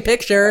take a fucking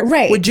picture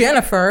with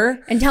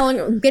Jennifer. And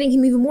getting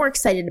him even more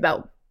excited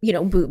about, you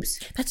know, boobs.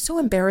 That's so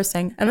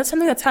embarrassing. And that's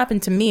something that's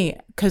happened to me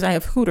because I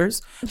have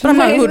Hooters. But I'm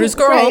not a Hooters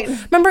girl. Right.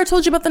 Remember I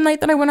told you about the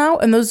night that I went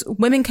out and those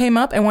women came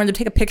up and wanted to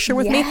take a picture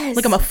with me?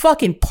 Like I'm a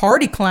fucking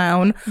party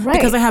clown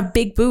because I have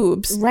big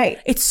boobs. Right.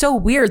 It's so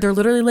weird. They're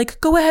literally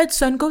like, go ahead,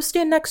 son. Go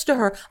stand next to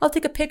her. I'll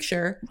take a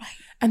picture. Right.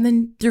 And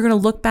then you're going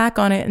to look back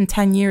on it in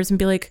 10 years and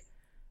be like,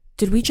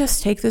 did we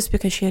just take this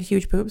because she had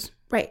huge boobs?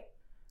 Right.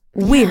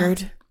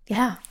 Weird.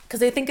 Yeah. Because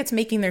they think it's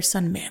making their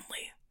son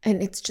manly.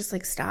 And it's just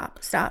like, stop.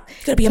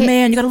 You gotta be a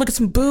man. You gotta look at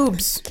some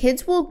boobs.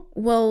 Kids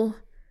will,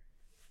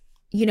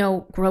 you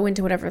know, grow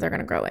into whatever they're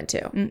gonna grow into.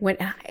 When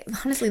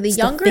honestly, the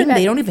younger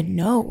they don't even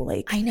know.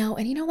 Like I know,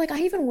 and you know, like I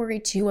even worry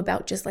too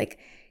about just like,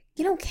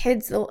 you know,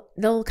 kids.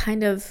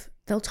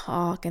 They'll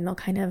talk and they'll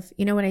kind of,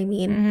 you know what I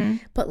mean.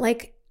 But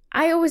like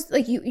I always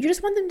like you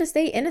just want them to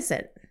stay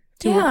innocent.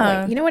 To a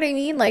point. You know what I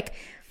mean? Like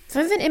if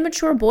I have an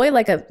immature boy,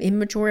 like a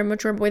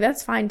immature boy,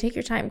 that's fine. Take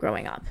your time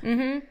growing up.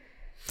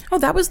 Oh,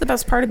 that was the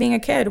best part of being a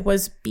kid,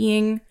 was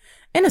being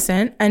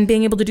innocent and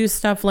being able to do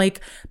stuff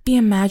like be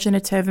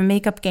imaginative and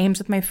make up games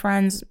with my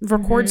friends,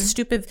 record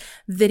stupid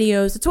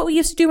videos. It's what we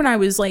used to do when I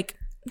was like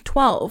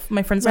 12.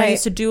 My friends and I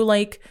used to do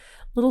like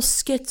little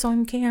skits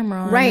on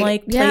camera and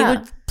like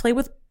play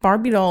with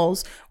Barbie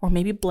dolls or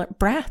maybe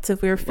brats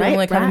if we were feeling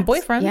like having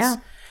boyfriends. Yeah.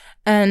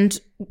 And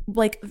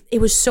like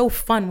it was so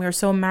fun. We were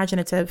so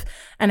imaginative.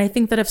 And I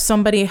think that if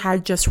somebody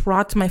had just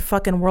rocked my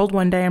fucking world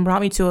one day and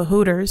brought me to a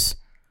Hooters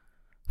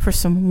for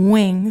some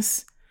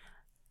wings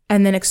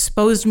and then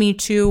exposed me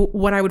to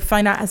what I would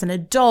find out as an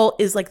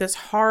adult is like this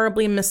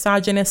horribly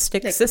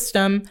misogynistic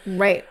system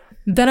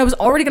that I was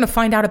already going to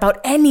find out about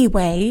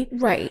anyway.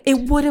 Right.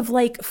 It would have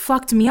like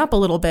fucked me up a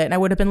little bit. And I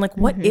would have been like,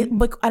 what?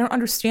 Like, I don't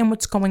understand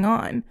what's going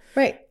on.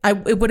 Right.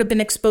 It would have been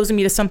exposing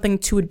me to something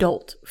too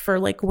adult for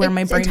like where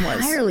my brain was.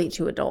 Entirely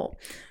too adult.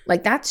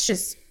 Like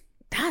that's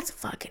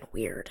fucking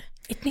weird.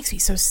 It makes me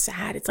so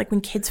sad. It's like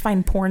when kids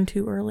find porn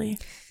too early.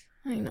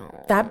 I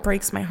know. That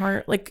breaks my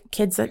heart. Like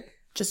kids that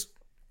just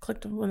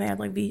clicked when they had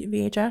like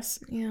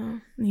VHS. Yeah.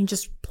 And you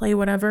just play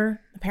whatever.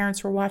 The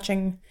parents were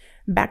watching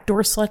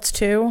Backdoor Sluts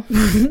too.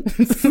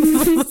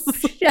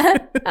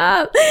 Shut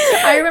up.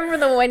 I remember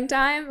the one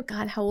time,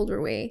 God, how old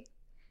were we?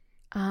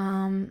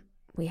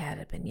 We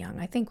had been young.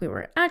 I think we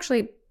were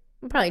actually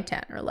probably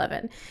 10 or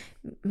 11.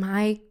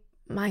 My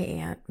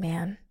aunt,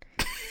 man.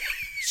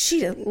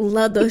 She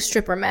loved those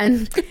stripper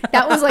men.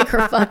 That was like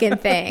her fucking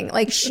thing.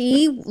 Like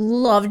she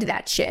loved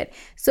that shit.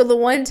 So the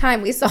one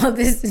time we saw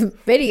this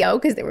video,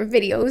 because there were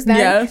videos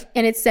then,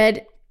 and it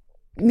said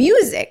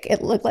music.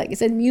 It looked like it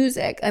said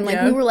music. And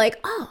like we were like,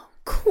 oh,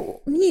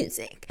 cool,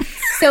 music.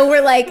 So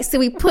we're like, so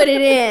we put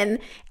it in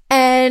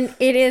And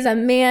it is a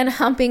man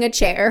humping a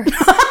chair. And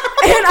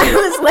I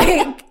was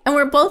like, and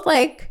we're both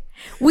like,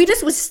 we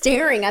just was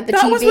staring at the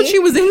TV. That was what she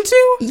was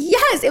into?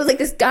 Yes. It was like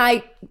this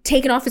guy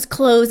taking off his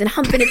clothes and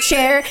humping a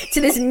chair to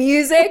this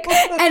music.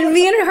 And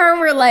me and her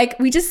were like,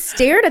 we just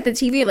stared at the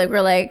TV. Like,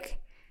 we're like,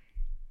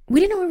 we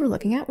didn't know what we were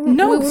looking at. We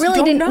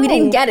really didn't. We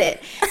didn't get it.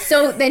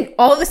 So then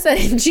all of a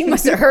sudden, she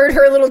must have heard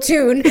her little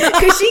tune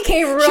because she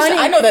came running. She said,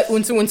 I know that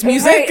Unsa Unsa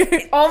music.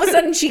 Right. All of a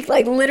sudden, she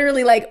like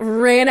literally like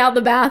ran out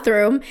the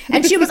bathroom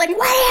and she was like,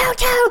 "What are you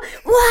two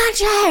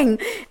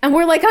watching?" And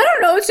we're like, "I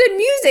don't know. It's in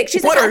music."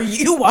 She's what like, are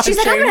you watching?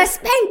 She's like, "I'm gonna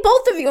spank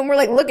both of you." And we're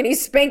like, "Look at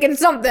he's spanking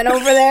something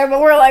over there."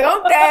 But we're like,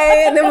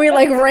 "Okay." And then we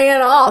like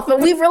ran off. But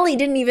we really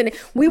didn't even.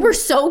 We were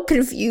so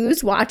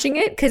confused watching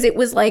it because it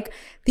was like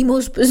the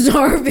most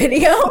bizarre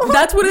video.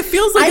 That's what it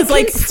feels like. It's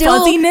like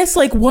fuzziness.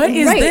 Like, what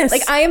is this?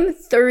 Like, I am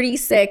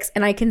 36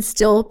 and I can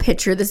still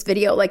picture this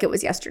video like it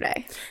was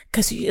yesterday.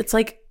 Because it's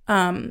like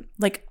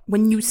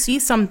when you see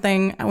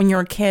something when you're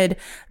a kid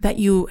that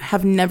you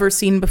have never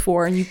seen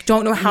before and you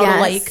don't know how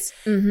to like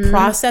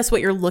process what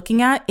you're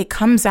looking at, it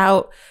comes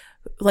out.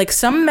 Like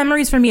some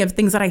memories for me of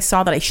things that I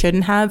saw that I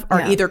shouldn't have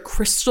are either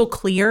crystal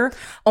clear,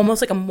 almost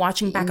like I'm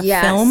watching back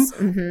a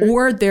film,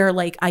 or they're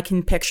like I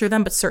can picture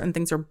them, but certain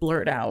things are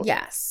blurred out.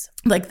 Yes,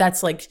 like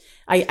that's like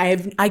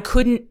I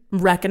couldn't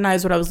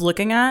recognize what I was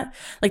looking at.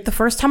 Like the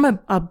first time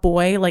a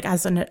boy like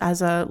as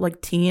a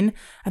like teen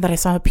that I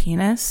saw a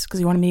penis because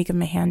he wanted me to give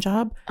him a hand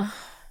job.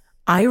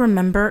 I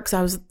remember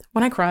because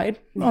when I cried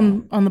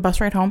on the bus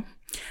ride home.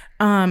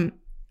 I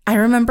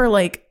remember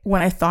like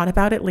when I thought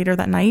about it later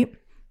that night.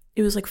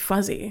 It was like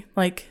fuzzy.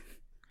 Like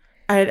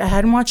I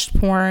hadn't watched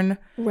porn.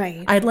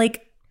 Right. I'd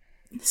like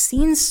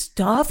seen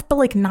stuff, but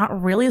like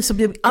not really. So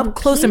up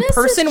close in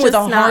person with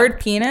a hard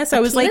penis. I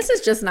was like, this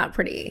is just not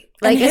pretty.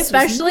 Like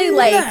especially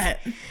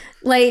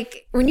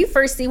like when you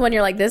first see one,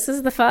 you're like, this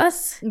is the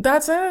fuss.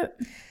 That's it.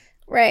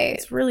 Right.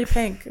 It's really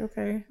pink.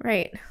 Okay.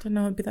 Right. Didn't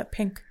know it'd be that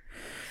pink.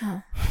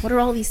 Oh, what are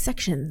all these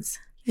sections?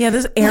 Yeah,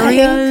 there's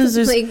areas.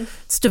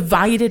 It's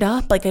divided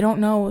up. Like, I don't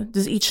know.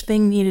 Does each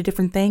thing need a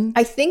different thing?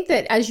 I think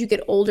that as you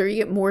get older, you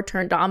get more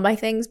turned on by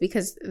things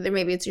because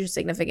maybe it's your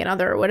significant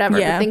other or whatever.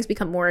 Yeah. But things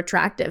become more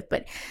attractive.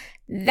 But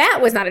that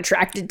was not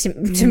attracted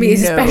to me,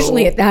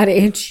 especially at that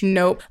age.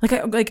 Nope.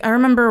 Like I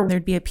remember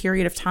there'd be a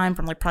period of time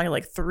from like probably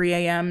like 3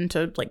 a.m.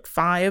 to like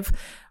 5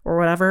 or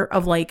whatever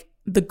of like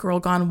the Girl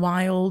Gone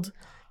Wild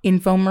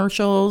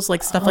infomercials,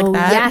 like stuff like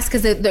that. Yes,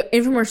 because the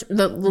infomercial,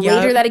 the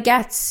later that it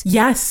gets,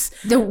 yes,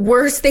 the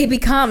worse they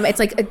become. It's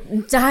like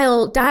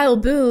dial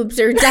boobs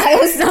or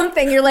dial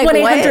something. You're like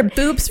 1-800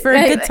 boobs for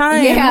a good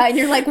time. Yeah, and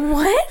you're like,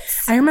 what?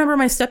 I remember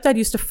my stepdad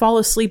used to fall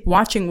asleep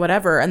watching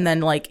whatever, and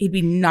then like he'd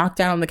be knocked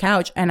down on the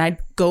couch, and I'd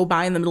go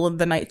by in the middle of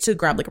the night to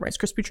grab like a Rice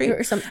Krispie treat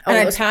or something, and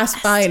I'd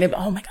pass by, and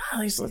oh my god,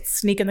 I used to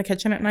sneak in the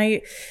kitchen at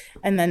night,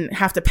 and then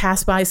have to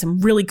pass by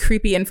some really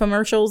creepy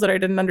infomercials that I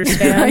didn't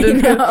understand.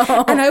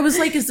 And I was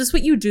like, is this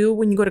what you do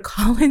when you go to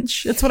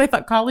college? That's what I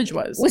thought college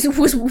was. Was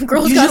Girls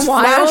you Gone just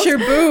Wild? Flash your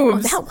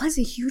boobs. Oh, that was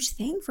a huge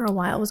thing for a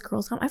while. Was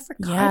Girls Gone? I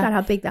forgot about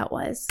how big that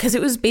was. Because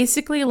it was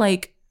basically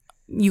like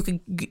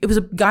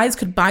guys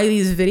could buy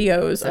these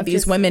videos of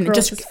these women,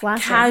 just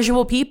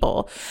casual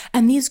people,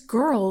 and these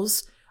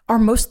girls are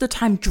most of the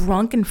time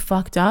drunk and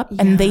fucked up,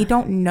 and they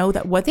don't know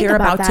that what they're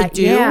about to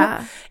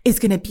do is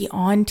going to be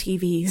on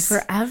TVs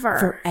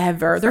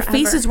forever. Their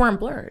faces weren't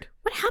blurred.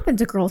 What happened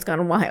to Girls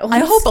Gone Wild? I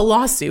hope a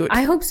lawsuit.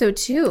 I hope so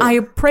too.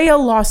 I pray a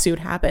lawsuit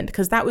happened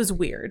because that was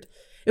weird.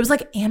 It was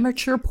like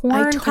amateur porn.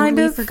 I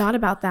totally forgot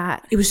about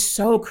that. It was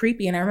so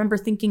creepy, and I remember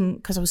thinking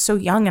because I was so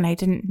young and I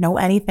didn't know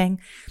anything.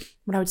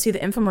 When I would see the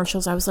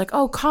infomercials, I was like,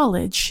 "Oh,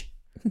 college.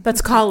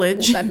 That's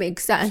college. Well, that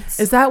makes sense.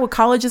 Is that what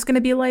college is going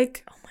to be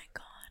like?"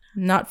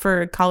 Not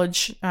for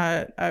college,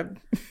 a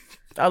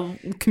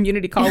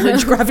community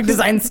college graphic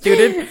design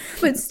student.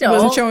 But still.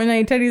 Wasn't showing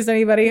any titties to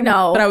anybody.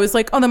 No. But I was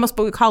like, oh, that must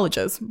be what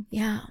colleges.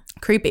 Yeah.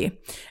 Creepy.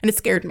 And it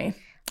scared me.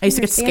 I used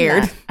to get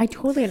scared. I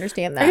totally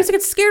understand that. I used to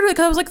get scared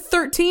because I was like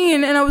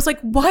 13 and I was like,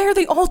 why are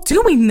they all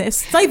doing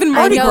this? It's not even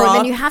Mardi Gras. And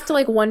then you have to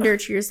like wonder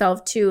to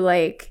yourself too,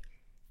 like,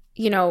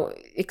 you know,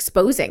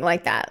 exposing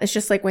like that. It's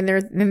just like when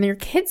they're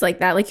kids like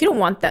that, like you don't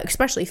want that,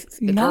 especially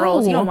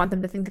girls, you don't want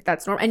them to think that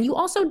that's normal. And you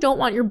also don't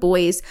want your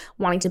boys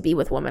wanting to be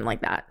with women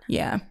like that.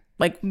 Yeah.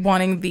 Like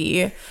wanting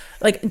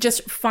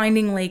just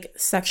finding like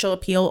sexual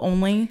appeal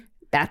only.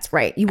 That's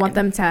right. You want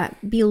them to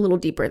be a little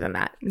deeper than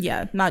that.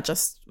 Yeah. Not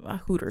just a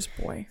Hooters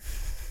boy.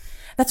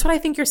 That's what I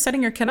think you're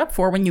setting your kid up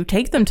for when you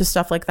take them to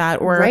stuff like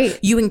that. Or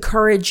you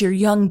encourage your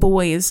young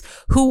boys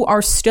who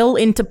are still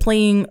into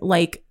playing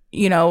like,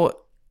 you know,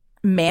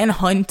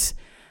 Manhunt.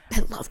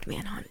 I loved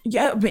Manhunt.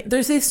 Yeah,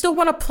 they still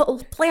want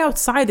to play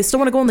outside. They still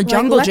want to go in the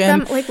jungle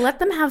gym. Let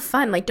them have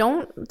fun. Like,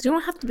 don't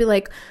have to be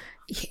like,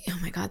 oh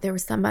my God, there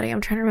was somebody. I'm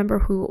trying to remember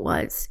who it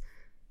was,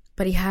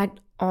 but he had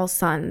all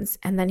sons,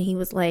 and then he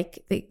was like,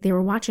 they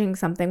were watching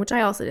something, which I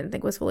also didn't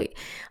think was fully.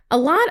 A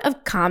lot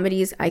of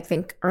comedies, I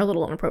think, are a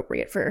little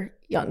inappropriate for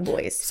young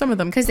boys. Some of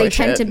them, because they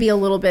tend to be a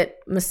little bit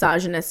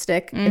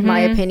misogynistic, in my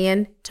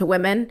opinion, to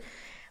women.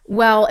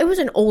 Well, it was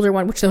an older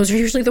one, which those are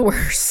usually the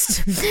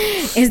worst,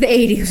 is the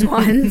 80s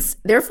ones.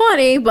 They're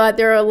funny, but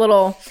they're a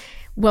little,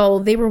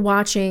 well, they were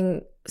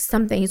watching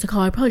something. He's like,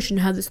 oh, I probably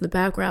shouldn't have this in the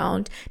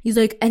background. He's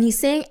like, and he's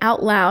saying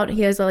out loud,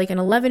 he has like an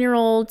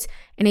 11-year-old,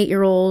 an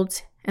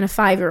 8-year-old, and a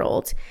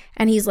 5-year-old.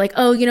 And he's like,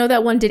 oh, you know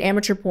that one did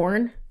amateur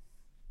porn?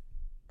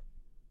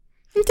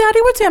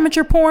 Daddy, what's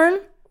amateur porn?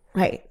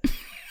 Right.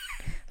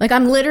 Like,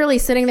 I'm literally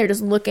sitting there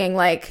just looking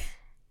like,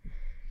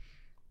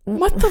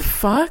 what the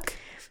fuck?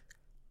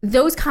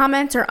 Those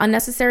comments are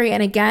unnecessary.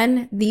 And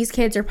again, these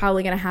kids are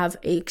probably going to have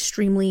they're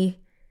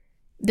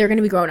going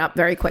to be grown up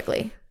very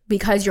quickly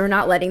because you're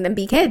not letting them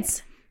be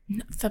kids.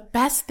 The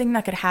best thing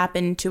that could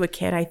happen to a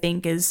kid, I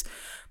think, is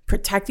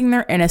protecting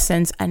their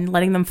innocence and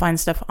letting them find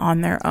stuff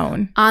on their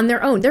own. On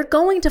their own. They're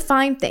going to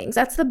find things.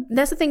 That's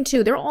the thing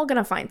too. They're all going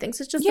to find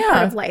things. It's just a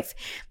part of life.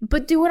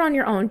 But do it on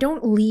your own.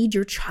 Don't lead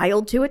your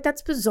child to it.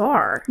 That's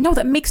bizarre. No,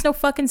 that makes no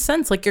fucking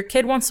sense. Like, your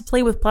kid wants to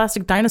play with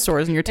plastic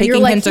dinosaurs and you're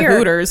taking him to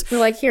Hooters. You're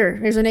like,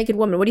 here's a naked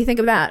woman. What do you think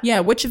of that?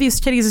 Yeah, which of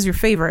these titties is your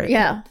favorite?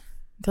 Yeah.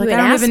 Like, I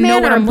don't even know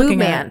what I'm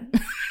looking at.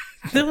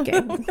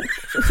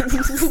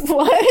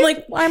 What?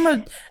 Like,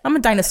 I'm a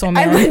dinosaur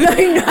man.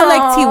 I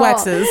like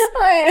T-Wexes.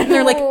 And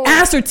they're like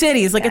ass or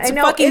titties. Like, it's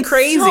fucking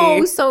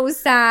crazy. So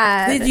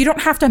sad. You don't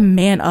have to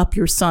man up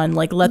your son.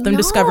 Like, let them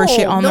discover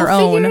shit on their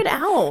own. Figure it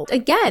out.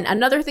 Again,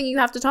 another thing you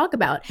have to talk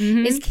about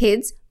is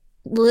kids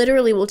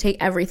literally will take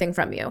everything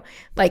from you.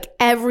 Like,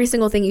 every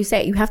single thing you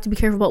say. You have to be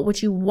careful about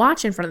what you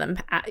watch in front of them.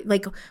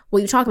 Like,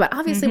 what you talk about.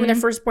 Obviously, when they're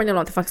first born, they don't know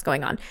what the fuck's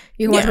going on.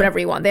 You can watch whatever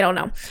you want. They don't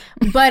know.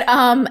 But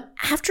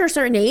after a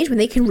certain age, when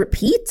they can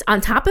repeat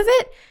on top of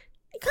it,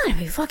 you gotta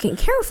be fucking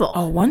careful.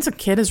 Oh, once a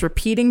kid is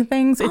repeating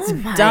things, it's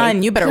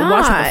done. You better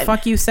watch what the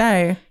fuck you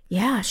say.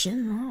 Yeah, she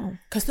didn't know.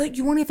 Because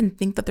you won't even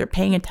think that they're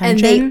paying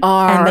attention. And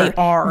they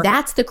are. And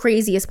That's the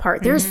craziest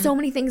part. There's so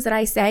many things that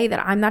I say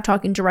that I'm not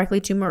talking directly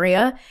to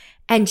Maria.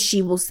 And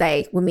she will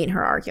say when me and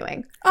her are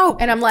arguing. Oh.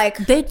 And I'm like.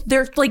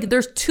 They're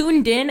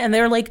tuned in and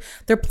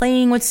they're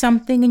playing with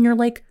something and you're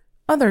like,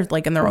 oh, they're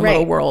like in their own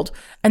little world.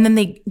 And then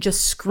they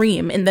just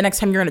scream. And the next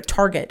time you're in a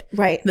Target.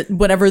 Right.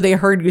 Whatever they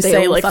heard you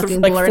say like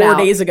 4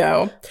 days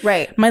ago.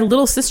 Right. My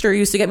little sister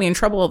used to get me in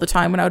trouble all the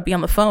time when I would be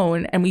on the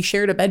phone and we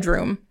shared a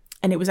bedroom.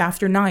 And it was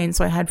after 9,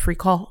 so I had free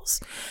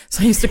calls.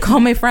 So I used to call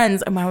my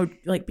friends and I would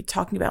like be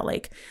talking about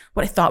like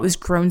what I thought was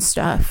grown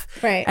stuff.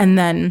 Right. And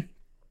then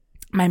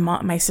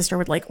my sister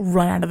would like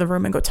run out of the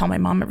room and go tell my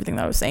mom everything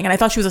that I was saying. And I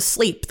thought she was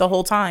asleep the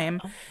whole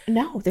time.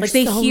 No, they're like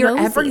they so hear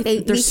nosy.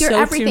 everything. They hear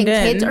everything.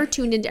 Kids are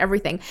tuned into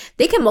everything.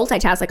 They can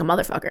multitask like a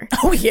motherfucker.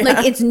 Oh yeah.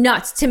 Like it's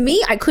nuts. To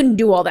me, I couldn't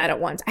do all that at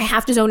once. I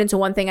have to zone into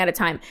one thing at a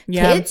time.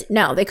 Yeah. Kids,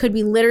 no, they could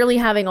be literally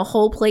having a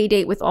whole play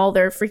date with all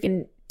their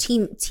freaking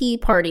tea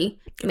party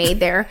made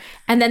there,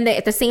 and then they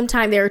at the same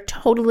time they're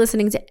totally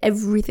listening to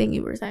everything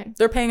you were saying.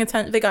 They're paying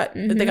attention. They got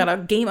a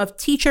game of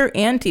teacher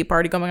and tea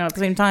party going on at the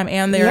same time,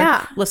 and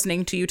they're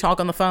listening to you talk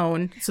on the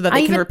phone so that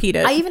they can repeat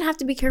it. I even have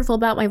to be careful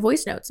about my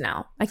voice notes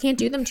now. I can't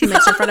do them too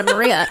much in front of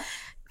Maria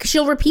because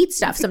she'll repeat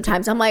stuff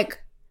sometimes. I'm like,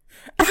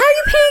 how are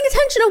you paying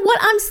attention to what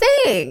I'm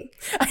saying?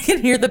 I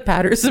can hear the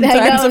patter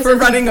sometimes if we're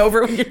running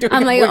over when you're doing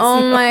I'm like,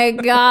 oh my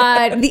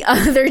God. The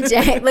other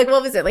day, like,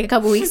 what was it? Like a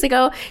couple weeks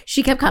ago,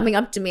 she kept coming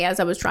up to me as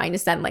I was trying to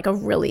send like a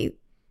really,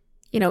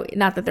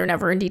 not that they're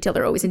never in detail,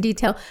 they're always in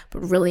detail, but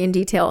really in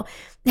detail.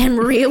 And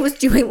Maria was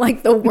doing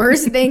like the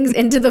worst things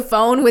into the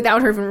phone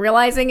without her even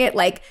realizing it.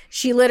 Like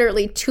she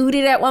literally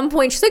tooted at one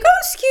point. She's like, oh,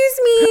 excuse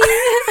me.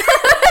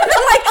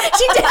 Like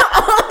she did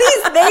all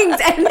these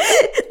things. And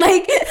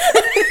like,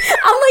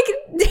 I'm like,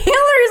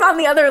 Taylor's on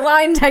the other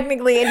line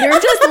technically. And you're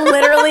just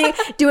literally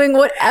doing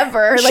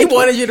whatever. She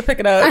wanted you to pick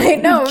it up. I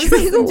know. Did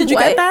you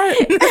get that?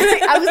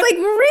 I was like,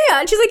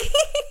 Maria. And she's like,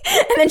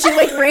 and then she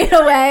like ran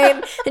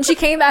away. And she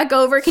came back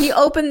over. Can you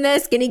open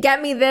this? Can you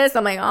get me this?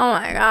 I'm like, oh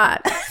my God.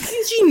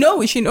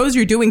 She knows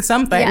you're doing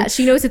something. Yeah,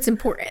 she knows it's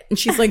important. And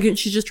she's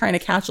just trying to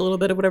catch a little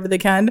bit of whatever they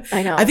can.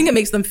 I know. I think it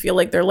makes them feel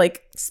like they're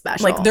like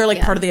special. Like they're like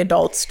part of the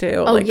adults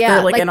too. Oh like, yeah.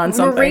 They're like in on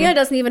something. Maria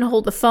doesn't even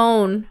hold the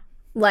phone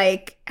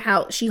like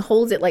how she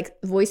holds it like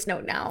voice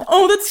note now.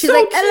 Oh, that's she's so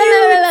like,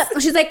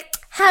 cute. She's like,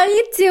 how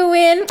you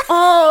doing?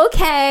 Oh,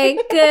 okay.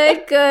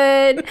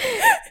 Good.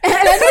 And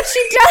that's what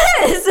she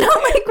does. And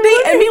I'm like, they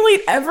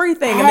emulate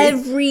everything.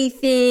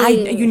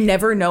 Everything. You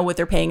never know what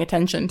they're paying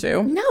attention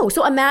to. No.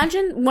 So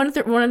imagine one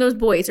of those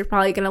boys are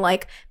probably going to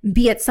like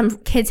be at some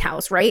kid's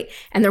house, right?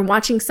 And they're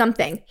watching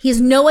something. He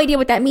has no idea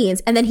what that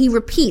means. And then he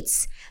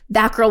repeats,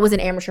 that girl was in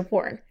amateur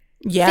porn.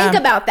 Yeah. Think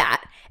about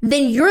that.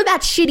 Then you're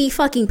that shitty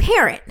fucking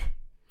parent.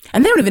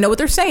 And they don't even know what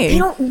they're saying.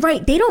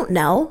 They don't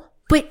know.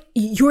 But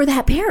you're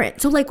that parent.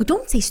 So, like,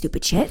 don't say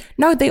stupid shit.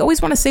 No, they always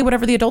want to say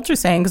whatever the adults are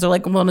saying because they're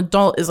like, well, an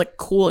adult is, like,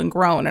 cool and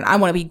grown, and I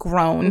want to be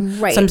grown.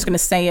 Right. So I'm just going to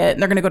say it.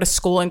 And they're going to go to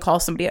school and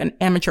call somebody an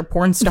amateur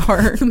porn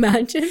star.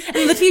 Imagine.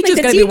 And the teacher's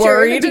going to be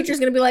worried. The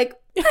teacher's going to be like,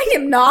 I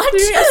am not.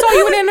 I saw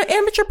you in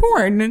amateur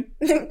porn.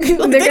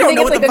 They don't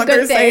know what the fuck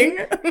they're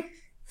saying.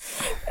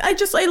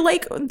 I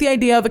like the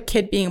idea of a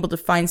kid being able to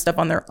find stuff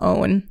on their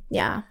own.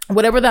 Yeah.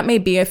 Whatever that may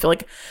be, I feel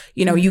like,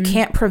 you know, you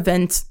can't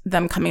prevent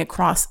them coming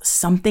across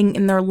something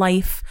in their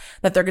life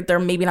that they're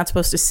maybe not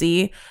supposed to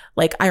see.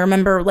 Like, I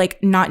remember,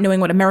 like, not knowing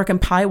what American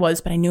Pie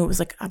was, but I knew it was,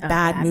 like, a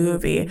bad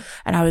movie.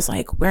 And I was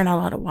like, we're not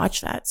allowed to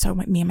watch that. So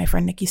me and my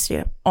friend Nikki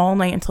stayed up all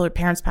night until her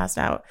parents passed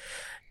out.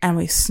 And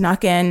we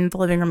snuck in the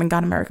living room and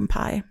got American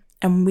Pie.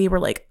 And we were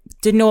like,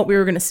 didn't know what we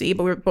were going to see,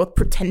 but we were both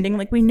pretending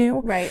like we knew.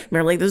 Right. We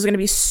were like, this is going to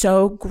be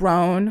so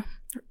grown,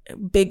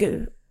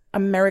 big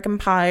American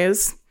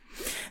Pies.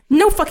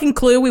 No fucking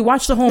clue. We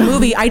watched the whole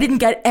movie. I didn't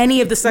get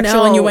any of the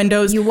sexual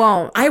innuendos. You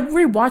won't. I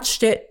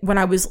rewatched it when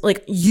I was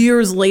like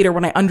years later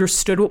when I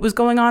understood what was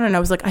going on. And I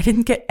was like, I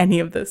didn't get any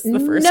of this the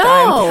first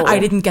time. I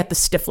didn't get the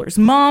Stifler's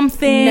mom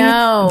thing.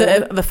 No.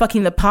 The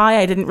fucking the pie.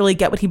 I didn't really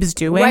get what he was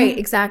doing. Right,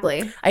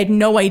 exactly. I had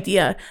no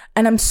idea.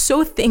 And I'm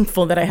so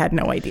thankful that I had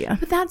no idea.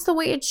 But that's the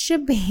way it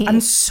should be.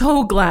 I'm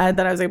so glad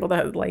that I was able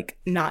to like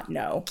not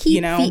know.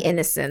 Keep the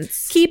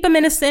innocence. Keep them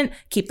innocent.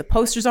 Keep the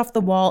posters off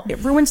the wall. It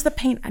ruins the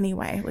paint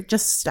anyway. Like,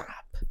 just stop.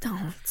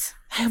 Don't.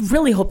 I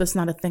really hope it's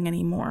not a thing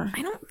anymore.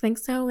 I don't think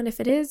so. And if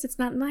it is, it's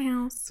not in my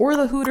house. Or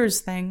the Hooters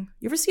thing.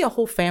 You ever see a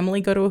whole family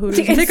go to a Hooters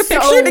and it's take a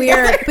picture so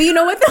together? weird. But you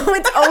know what though?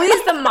 It's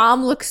always the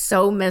mom looks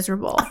so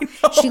miserable.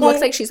 She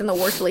looks like she's in the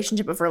worst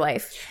relationship of her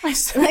life. Oh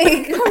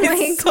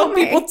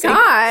my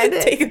God.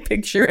 Take a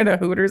picture at a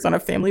Hooters on a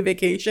family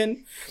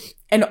vacation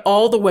and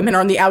all the women are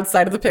on the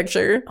outside of the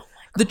picture. Oh,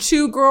 the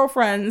two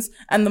girlfriends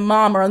and the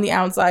mom are on the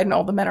outside and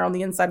all the men are on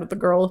the inside with the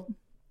girl.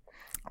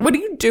 What are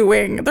you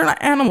doing? They're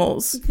not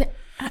animals.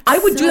 I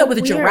would do that with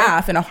a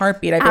giraffe in a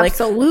heartbeat. I'd be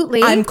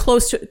absolutely. Like, I'm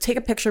close to take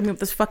a picture of me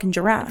with this fucking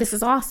giraffe. This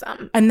is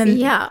awesome. And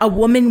then a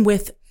woman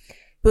with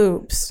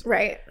boobs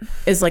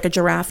is like a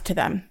giraffe to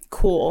them.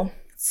 Cool.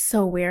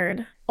 So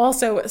weird.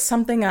 Also,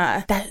 something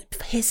that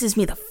pisses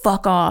me the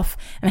fuck off,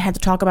 and I had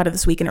to talk about it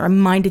this week, and it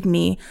reminded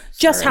me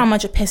just how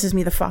much it pisses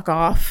me the fuck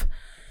off.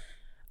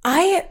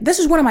 This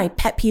is one of my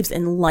pet peeves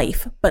in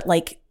life, but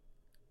like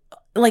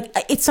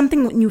it's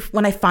something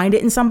when I find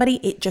it in somebody,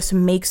 it just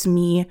makes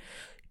me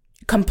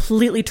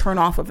completely turn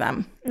off of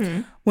them.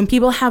 When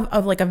people have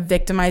a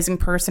victimizing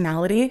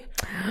personality,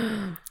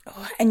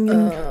 and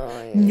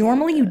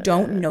normally you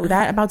don't know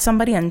that about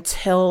somebody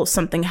until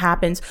something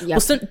happens.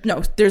 Yep.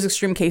 Well, there's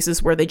extreme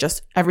cases where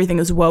everything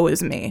is woe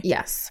is me.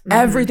 Yes.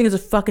 Everything is a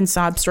fucking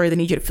sob story. They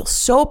need you to feel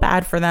so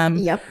bad for them.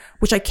 Yep.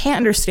 Which I can't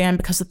understand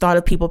because the thought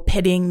of people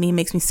pitying me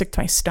makes me sick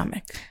to my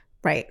stomach.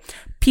 Right.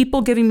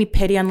 People giving me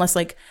pity unless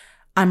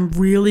I'm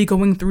really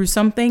going through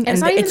something and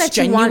it's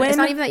genuine. It's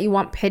not even that you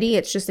want pity.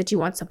 It's just that you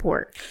want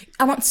support.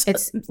 I want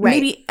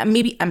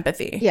maybe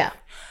empathy. Yeah.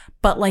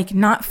 But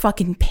not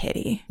fucking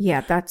pity.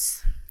 Yeah,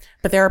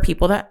 But there are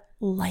people that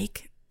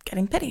like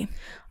getting pity.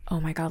 Oh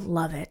my God,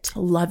 love it.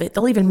 Love it.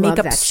 They'll even make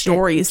up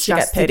stories to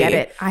get pity. To get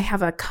it. I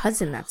have a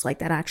cousin that's like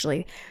that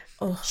actually.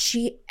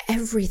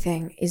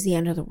 Everything is the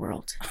end of the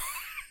world.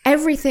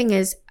 Everything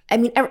is,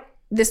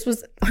 this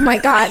was, oh my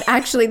God,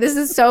 actually, this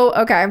is so,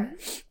 okay.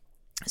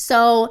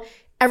 So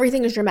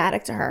everything is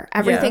dramatic to her.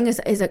 Everything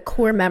is a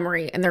core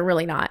memory, and they're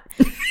really not.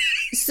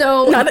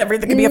 So not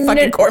everything can be a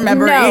fucking core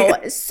memory.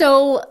 No.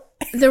 So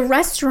the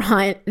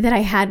restaurant that I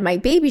had my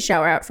baby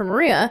shower at for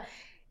Maria,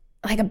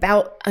 I'm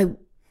going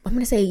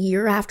to say a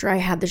year after I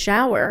had the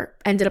shower,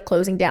 ended up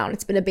closing down.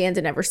 It's been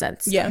abandoned ever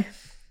since. Yeah.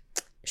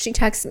 She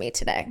texts me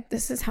today.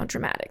 This is how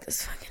dramatic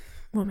this fucking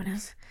woman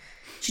is.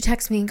 She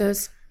texts me and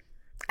goes,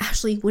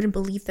 Ashley, you wouldn't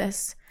believe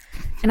this.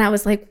 And I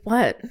was like,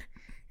 what?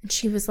 And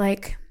she was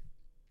like,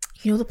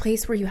 you know the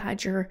place where you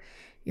had your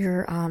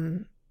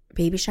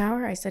baby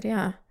shower? I said,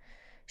 yeah.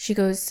 She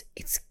goes,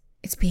 it's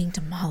being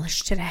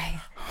demolished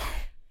today.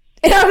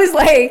 And I was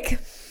like,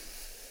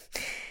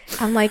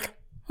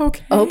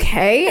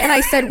 okay. And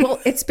I said, well,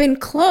 it's been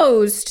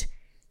closed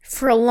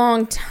for a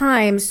long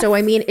time. So,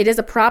 it is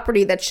a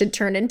property that should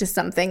turn into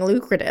something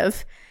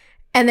lucrative.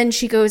 And then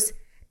she goes,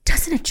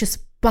 doesn't it just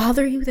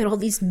bother you that all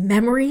these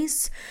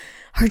memories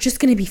are just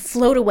going to be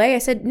float away? I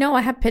said, no,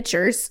 I have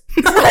pictures.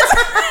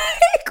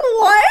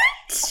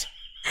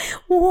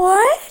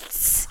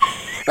 What?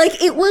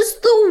 It was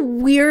the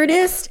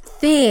weirdest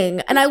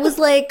thing. And I was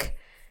like,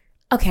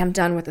 okay, I'm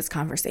done with this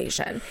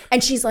conversation.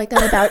 And she's like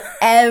that about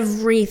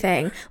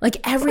everything.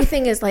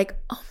 Everything is like,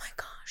 oh my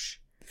gosh,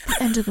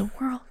 the end of the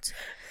world.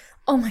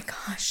 Oh my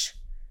gosh.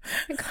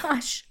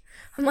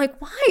 I'm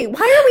like, why?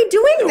 Why are we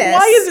doing this?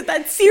 Why is it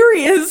that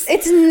serious?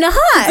 It's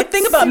not. The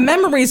thing about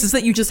memories is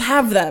that you just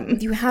have them.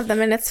 You have them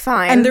and it's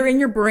fine. And they're in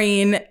your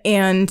brain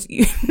and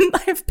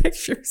I have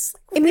pictures.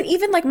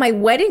 Even my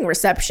wedding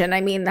reception,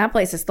 that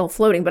place is still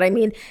floating. But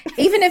even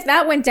if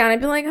that went down,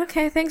 I'd be like,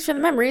 okay, thanks for the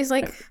memories.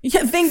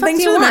 Yeah, thanks for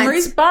the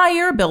memories. Buy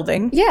your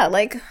building. Yeah,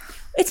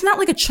 it's not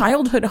like a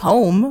childhood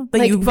home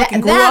that you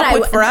fucking grew up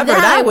with forever.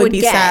 That would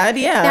be sad.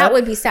 Yeah. That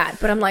would be sad.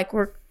 But I'm like,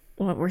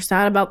 we're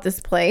sad about this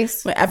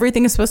place.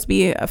 Everything is supposed to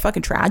be a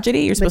fucking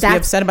tragedy. You're supposed to be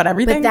upset about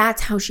everything. But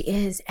that's how she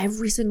is.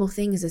 Every single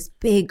thing is this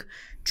big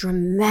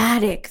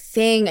dramatic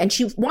thing. And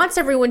she wants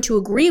everyone to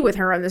agree with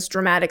her on this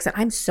dramatic set.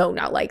 I'm so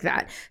not like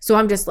that. So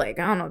I'm just like,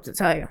 I don't know what to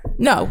tell you.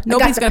 No,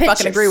 nobody's going to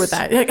fucking agree with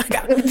that.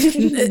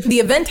 The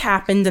event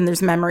happened and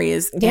there's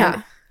memories.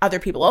 Yeah. Other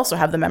people also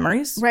have the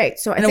memories. Right.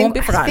 So it won't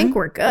be forgotten. I think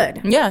we're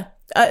good. Yeah.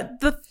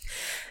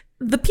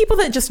 The people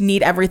that just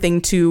need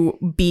everything to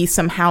be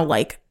somehow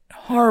like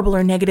horrible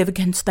or negative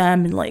against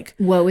them and like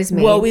woe is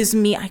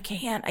me. I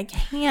can't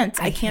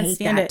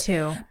stand it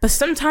too. But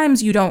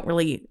sometimes you don't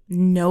really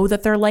know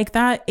that they're like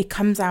that. It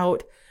comes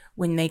out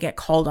when they get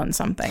called on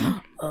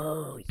something.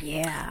 Oh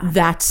yeah.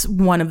 That's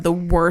one of the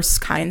worst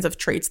kinds of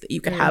traits that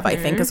you could have, I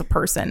think, as a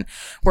person,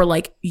 where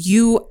like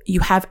you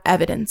have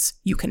evidence,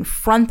 you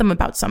confront them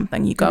about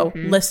something, you go,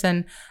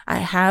 listen, I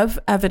have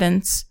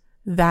evidence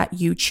that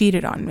you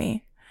cheated on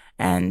me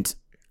and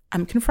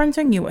I'm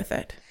confronting you with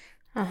it.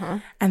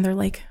 And they're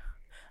like,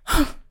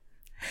 oh,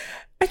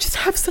 I just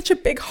have such a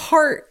big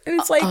heart. And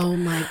it's like, oh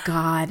my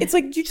God. It's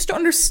like, you just don't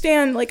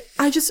understand. Like,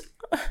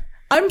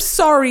 I'm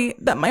sorry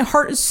that my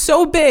heart is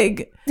so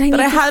big that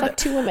I had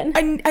 2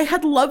 women. I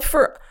had love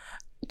for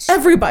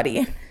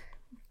everybody.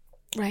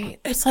 Right.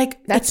 It's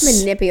like, that's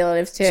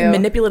manipulative too. It's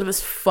manipulative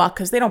as fuck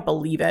because they don't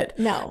believe it.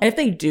 No. And if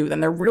they do, then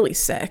they're really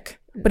sick.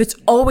 But it's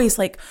always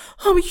like,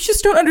 oh, you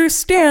just don't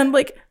understand.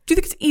 Like, do you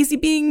think it's easy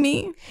being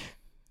me?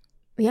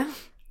 Yeah.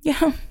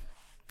 Yeah.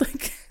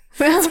 Like,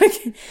 it's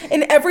like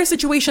in every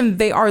situation,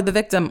 they are the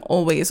victim.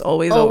 Always.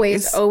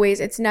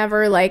 It's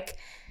never like,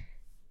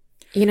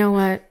 you know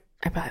what?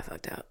 I probably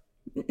fucked up.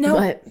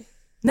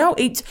 No,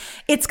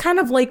 it's kind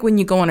of like when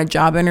you go on a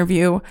job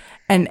interview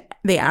and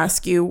they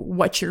ask you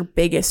what's your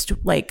biggest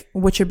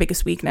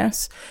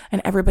weakness,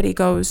 and everybody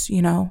goes,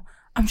 you know,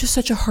 I'm just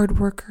such a hard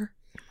worker.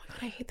 Oh my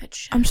God, I hate that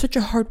shit. I'm such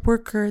a hard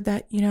worker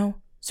that, you know,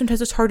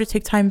 sometimes it's hard to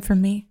take time for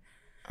me.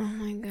 Oh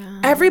my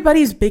God.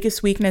 Everybody's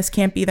biggest weakness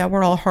can't be that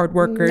we're all hard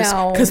workers.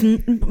 No. Because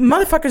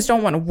motherfuckers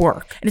don't want to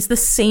work. And it's the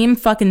same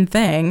fucking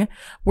thing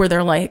where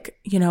they're like,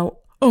 you know,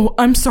 oh,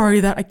 I'm sorry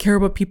that I care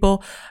about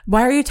people.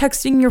 Why are you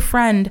texting your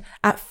friend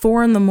at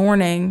 4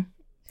 a.m.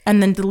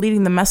 and then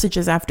deleting the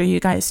messages after you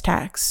guys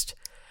text?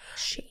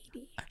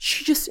 Shady.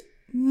 She just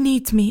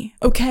needs me,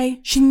 okay?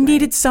 She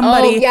needed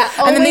somebody. Oh, yeah.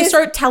 And then they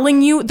start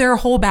telling you their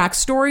whole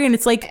backstory and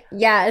it's like,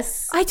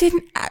 yes. I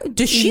didn't.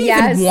 Does she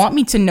even want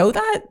me to know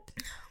that?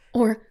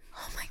 Or,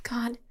 oh my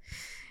God,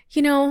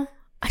 you know,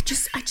 I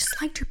just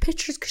liked her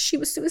pictures because she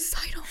was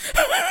suicidal.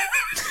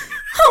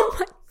 Oh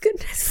my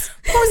goodness.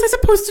 What was I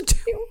supposed to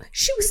do?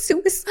 She was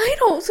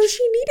suicidal, so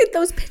she needed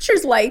those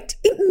pictures liked.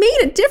 It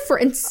made a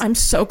difference. I'm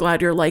so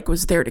glad your like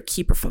was there to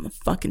keep her from the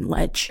fucking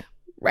ledge.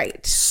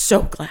 Right.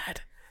 So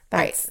glad.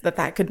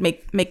 That could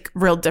make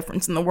real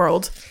difference in the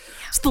world.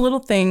 It's the little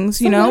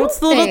things, you know? It's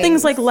the little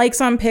things like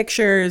likes on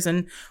pictures.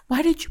 And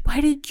why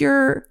did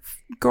your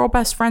girl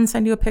best friend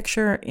send you a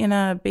picture in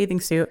a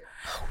bathing suit?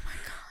 Oh my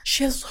God.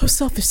 She has low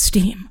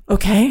self-esteem,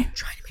 okay? I'm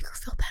trying to make her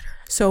feel better.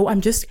 So I'm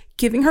just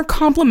giving her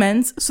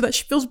compliments so that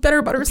she feels better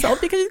about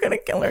herself because she's going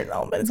to kill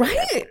herself.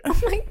 Right. Oh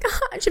my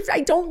gosh. If I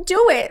don't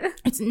do it.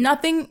 It's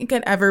nothing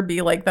can ever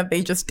be like that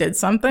they just did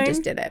something.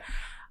 Just did it.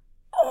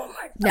 Oh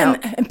my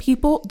God. No. And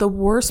people, the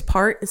worst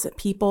part is that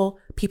people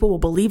will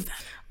believe them.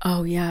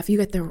 Oh yeah. If you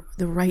get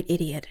the right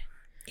idiot.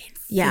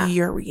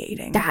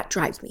 Infuriating. That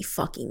drives me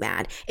fucking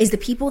mad. Is the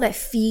people that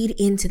feed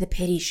into the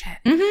pity shit.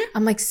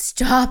 I'm like,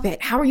 stop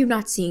it. How are you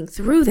not seeing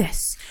through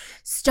this?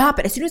 Stop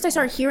it. As soon as I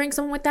start hearing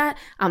someone with that,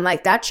 I'm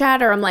like, that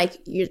chatter, I'm like,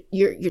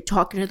 you're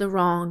talking to the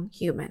wrong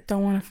human.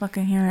 Don't want to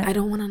fucking hear it. I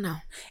don't want to know.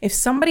 If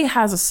somebody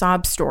has a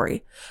sob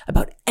story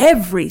about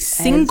every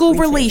single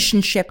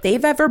relationship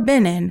they've ever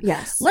been in,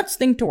 yes, let's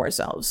think to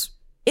ourselves,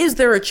 is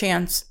there a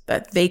chance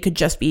that they could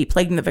just be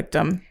playing the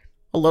victim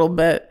a little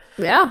bit?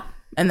 Yeah.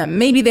 And that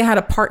maybe they had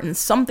a part in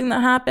something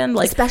that happened.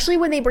 Like, especially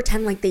when they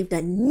pretend like they've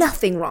done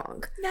nothing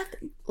wrong.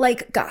 Nothing.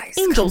 Like, guys.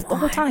 Angels the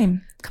whole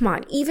time. Come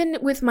on. Even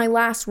with my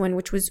last one,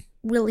 which was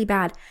really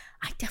bad,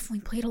 I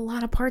definitely played a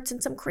lot of parts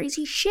in some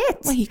crazy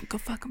shit. Well, he can go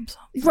fuck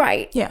himself.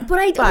 Right. Yeah. But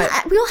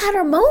we all had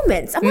our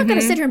moments. I'm not going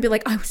to sit here and be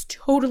like, I was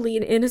totally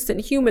an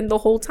innocent human the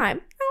whole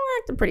time. I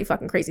acted pretty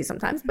fucking crazy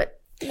sometimes, but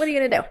what are you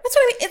going to do? That's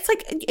what I mean. It's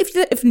like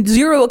if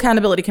zero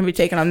accountability can be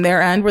taken on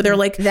their end where they're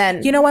like,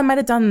 then, you know, I might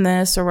have done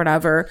this or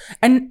whatever.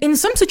 And in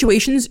some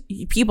situations,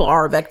 people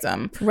are a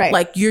victim. Right.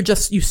 Like you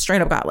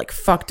straight up got like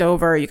fucked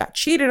over, you got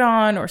cheated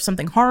on or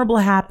something horrible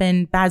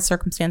happened, bad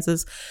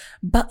circumstances.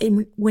 But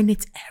when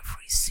it's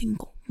every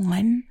single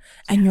one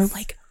and you're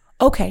like,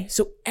 okay,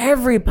 so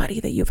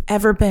everybody that you've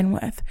ever been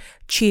with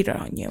cheated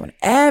on you and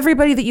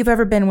everybody that you've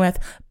ever been with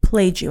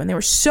played you and they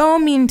were so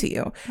mean to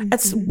you.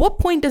 At what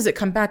point does it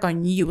come back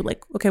on you?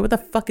 Like, okay, what the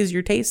fuck is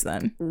your taste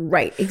then?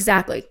 Right,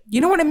 exactly. You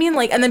know what I mean?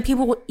 Like, and then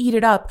people will eat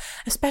it up,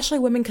 especially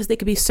women because they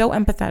could be so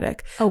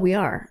empathetic. Oh, we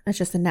are. That's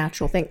just a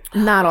natural thing.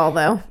 Not all,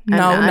 though.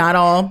 No, not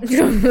all.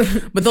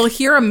 But they'll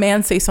hear a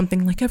man say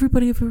something like,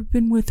 everybody I've ever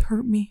been with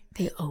hurt me.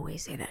 They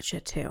always say that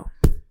shit too.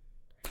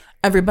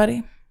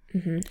 Everybody?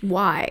 Mm-hmm.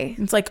 Why?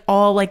 It's like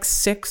all like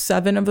 6,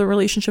 7 of the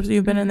relationships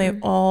you've been in, they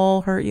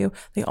all hurt you.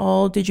 They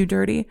all did you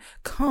dirty.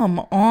 Come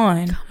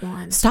on.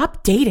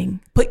 Stop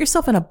dating. Put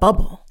yourself in a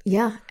bubble.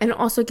 Yeah. And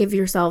also give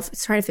yourself,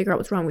 trying to figure out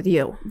what's wrong with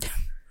you.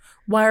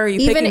 Why are you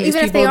picking these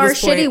even if people they are at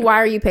this point? shitty, why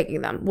are you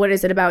picking them? What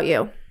is it about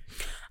you?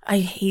 I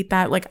hate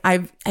that. Like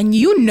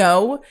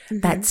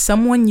that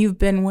someone you've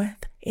been with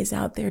is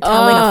out there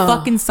telling a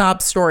fucking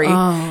sob story.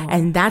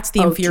 And that's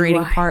the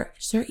infuriating part.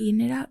 They're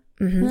eating it up.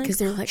 Because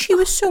they're like, she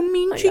was so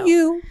mean to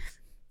you.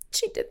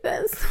 She did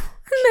this.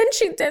 And then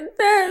she did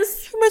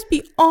this. She must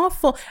be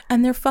awful.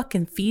 And they're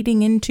fucking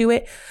feeding into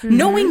it,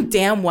 knowing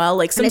damn well,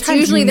 like sometimes and it's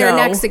usually their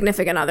next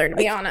significant other, to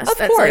be honest.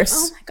 Of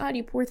course. Like, oh my God,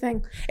 you poor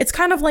thing. It's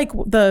kind of like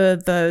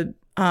the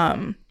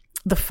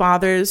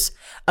fathers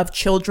of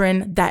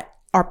children that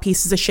are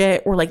pieces of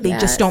shit, or like they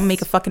just don't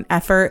make a fucking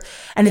effort.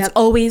 And it's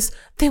always,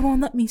 they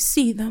won't let me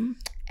see them.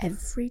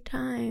 Every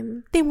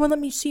time. They won't let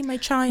me see my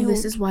child.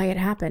 This is why it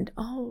happened.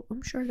 Oh,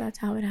 I'm sure that's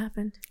how it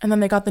happened. And then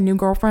they got the new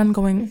girlfriend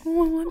going,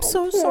 oh, I'm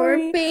so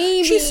sorry.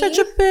 Baby. She's such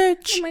a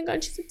bitch. Oh my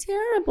God, she's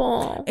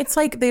terrible. It's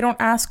like they don't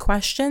ask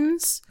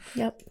questions.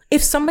 Yep.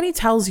 If somebody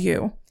tells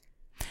you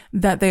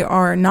that they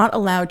are not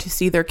allowed to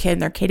see their kid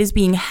and their kid is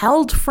being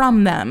held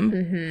from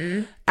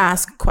them,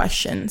 ask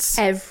questions.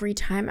 Every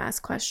time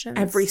ask questions.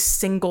 Every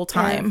single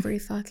time. Every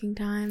fucking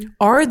time.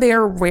 Are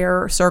there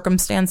rare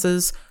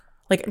circumstances?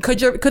 Like, could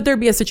there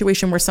be a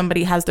situation where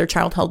somebody has their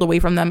child held away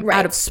from them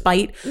out of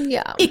spite?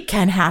 Yeah. It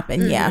can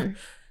happen, yeah.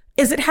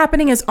 Is it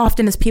happening as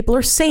often as people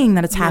are saying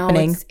that it's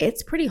happening?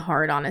 It's pretty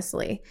hard,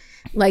 honestly.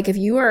 Like, if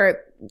you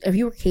were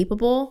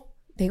capable,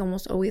 they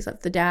almost always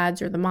let the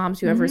dads or the moms,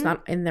 whoever's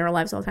not in their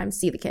lives all the time,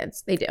 see the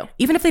kids. They do.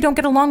 Even if they don't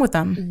get along with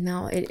them.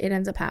 No, it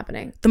ends up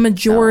happening. The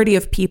majority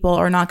of people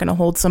are not going to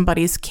hold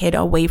somebody's kid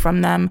away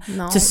from them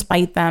to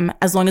spite them,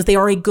 as long as they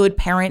are a good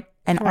parent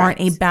and aren't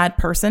a bad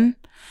person.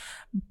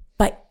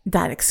 But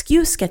that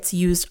excuse gets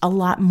used a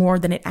lot more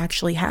than it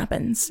actually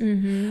happens.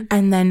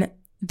 And then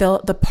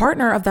the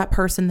partner of that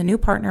person, the new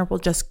partner, will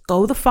just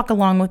go the fuck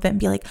along with it and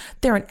be like,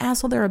 they're an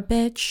asshole, they're a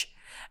bitch,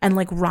 and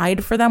like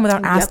ride for them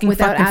without asking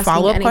fucking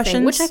follow-up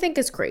questions. Which I think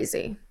is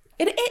crazy.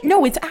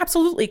 No, it's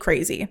absolutely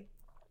crazy.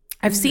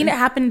 I've seen it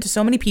happen to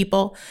so many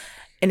people,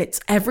 and it's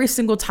every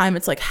single time.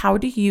 It's like, how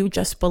do you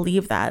just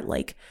believe that?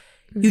 Like,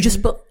 you just,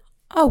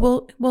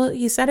 well,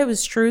 he said it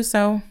was true,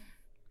 so.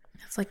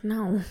 It's like,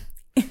 no.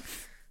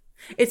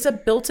 It's a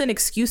built-in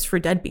excuse for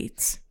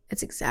deadbeats.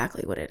 It's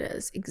exactly what it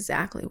is.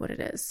 Exactly what it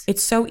is.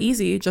 It's so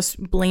easy.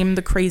 Just blame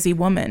the crazy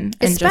woman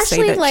and just say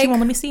that she won't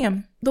let me see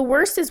him. The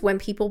worst is when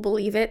people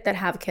believe it that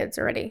have kids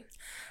already.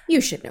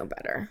 You should know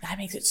better. That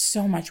makes it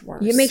so much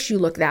worse. It makes you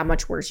look that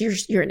much worse.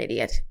 You're an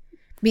idiot.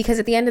 Because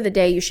at the end of the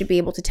day, you should be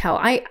able to tell.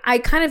 I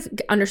kind of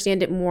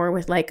understand it more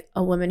with like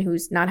a woman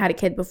who's not had a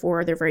kid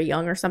before, they're very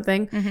young or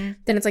something.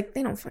 Then it's like,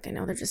 they don't fucking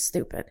know. They're just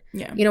stupid.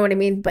 Yeah. You know what I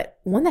mean? But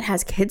one that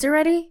has kids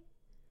already,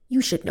 you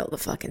should know the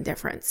fucking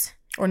difference.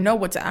 Or know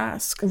what to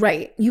ask.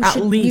 Right.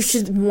 You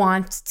should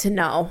want to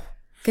know,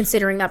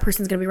 considering that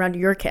person's going to be around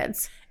your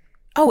kids.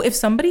 Oh, if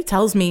somebody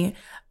tells me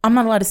I'm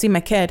not allowed to see my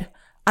kid,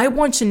 I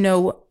want to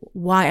know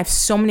why. I have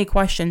so many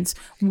questions.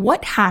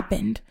 What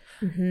happened?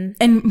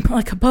 And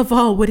like, above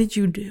all, what did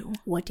you do?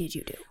 What did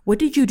you do? What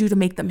did you do to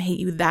make them hate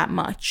you that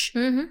much?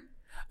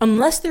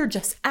 Unless they're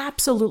just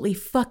absolutely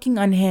fucking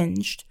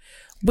unhinged,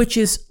 which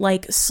is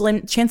like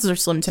chances are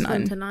slim to none.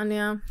 Slim to none,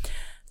 yeah.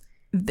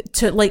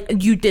 To like,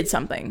 you did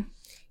something.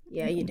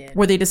 Yeah, you did.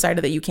 Where they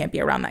decided that you can't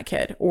be around that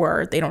kid,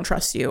 or they don't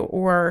trust you,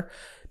 or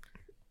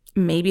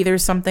maybe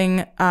there's something,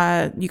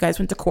 you guys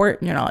went to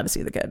court and you're not allowed to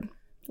see the kid,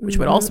 which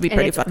would also be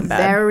pretty fucking bad.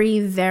 Very,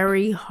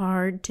 very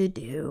hard to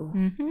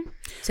do.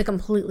 To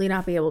completely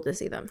not be able to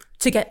see them.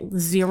 To get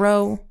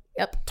zero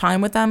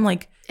time with them,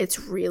 like, it's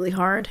really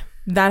hard.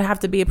 That'd have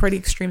to be a pretty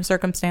extreme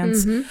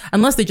circumstance.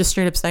 Unless they just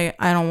straight up say,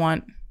 I don't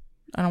want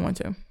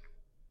to.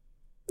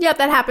 Yeah,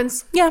 that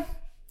happens. Yeah.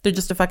 They're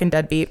just a fucking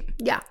deadbeat.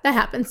 Yeah, that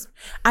happens.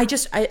 I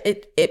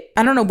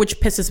don't know which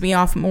pisses me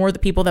off more, the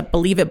people that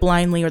believe it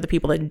blindly or the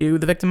people that do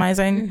the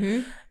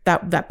victimizing,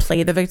 that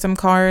play the victim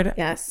card.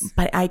 Yes.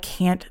 But I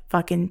can't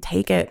fucking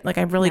take it. Like,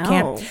 I really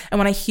can't. And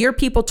when I hear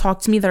people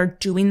talk to me that are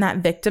doing that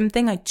victim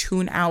thing, I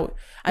tune out.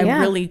 I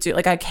really do.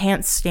 Like, I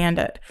can't stand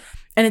it.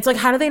 And it's like,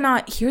 how do they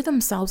not hear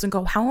themselves and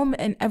go, how am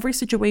in every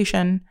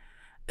situation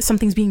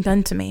something's being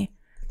done to me?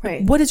 Right.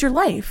 Like, what is your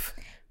life?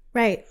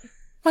 Right.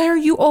 Why are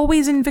you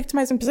always in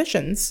victimizing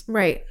positions?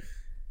 Right.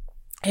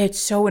 It's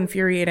so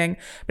infuriating.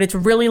 But it's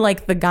really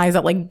like the guys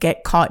that like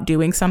get caught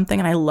doing something.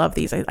 And I love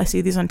these. I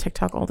see these on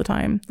TikTok all the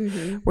time,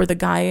 where the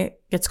guy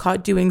gets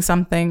caught doing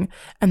something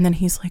and then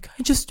he's like,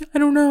 I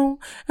don't know.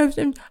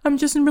 I'm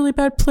just in a really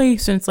bad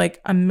place. And it's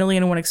like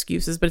 1,000,001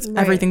 excuses, but it's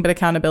everything but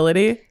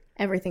accountability.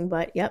 Everything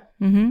but, yep.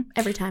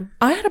 Every time.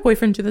 I had a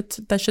boyfriend do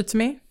that shit to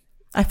me.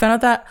 I found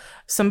out that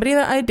somebody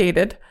that I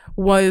dated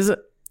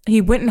he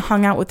went and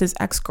hung out with his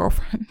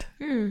ex-girlfriend.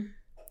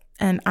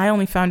 And I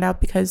only found out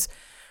because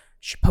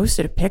she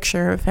posted a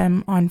picture of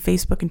him on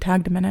Facebook and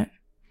tagged him in it.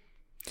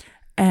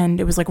 And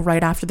it was like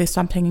right after they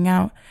stopped hanging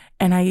out.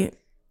 And I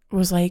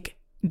was like,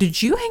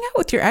 did you hang out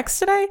with your ex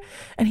today?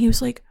 And he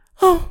was like,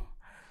 oh,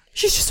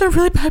 she's just in a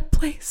really bad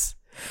place.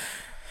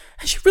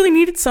 And she really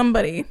needed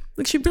somebody.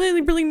 Like, she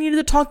really, really needed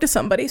to talk to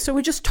somebody. So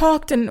we just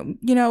talked and,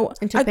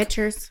 And took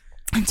pictures.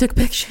 And took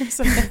pictures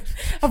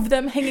of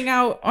them hanging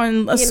out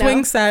on a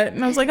swing set.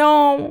 And I was like,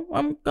 oh,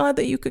 I'm glad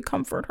that you could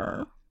comfort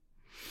her.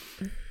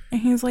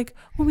 And he was like,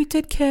 well, we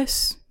did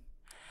kiss.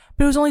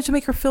 But it was only to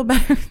make her feel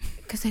better.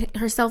 Because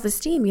her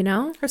self-esteem,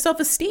 Her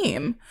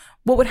self-esteem.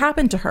 What would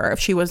happen to her if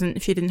she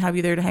didn't have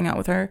you there to hang out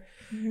with her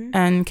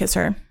and kiss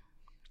her?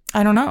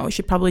 I don't know.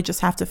 She'd probably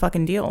just have to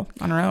fucking deal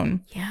on her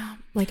own. Yeah,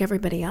 like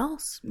everybody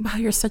else. Wow,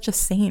 you're such a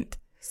saint.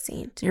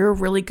 You're a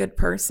really good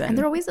person. And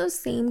they're always those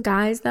same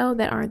guys, though,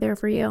 that aren't there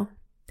for you.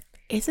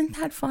 Isn't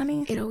that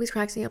funny? It always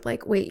cracks me up.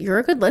 Like, wait, you're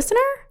a good listener?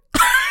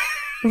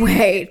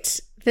 Wait,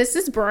 this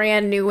is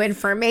brand new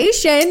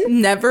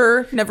information.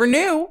 Never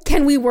knew.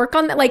 Can we work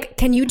on that? Like,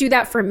 can you do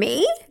that for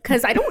me?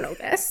 Because I don't know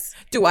this.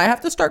 Do I have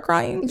to start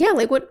crying? Yeah,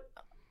 like what?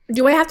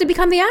 Do I have to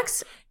become the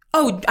ex?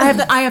 Oh,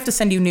 I have to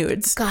send you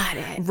nudes. Got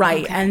it.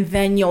 Right, okay. And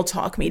then you'll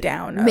talk me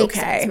down. Makes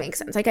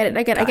sense. I get it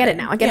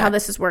now. I get how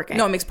this is working.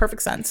 No, it makes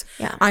perfect sense.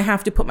 Yeah. I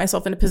have to put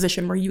myself in a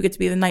position where you get to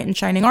be the knight in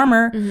shining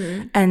armor,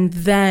 and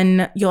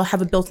then you'll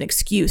have a built-in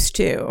excuse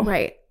too.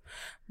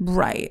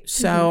 Right.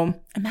 So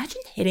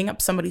imagine hitting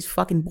up somebody's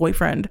fucking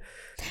boyfriend.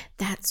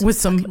 That's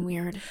with fucking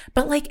weird.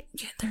 But like,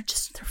 they're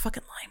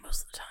fucking lying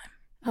most of the time.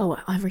 Oh,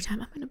 every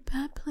time I'm in a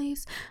bad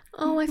place.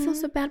 Oh, I feel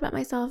so bad about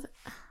myself.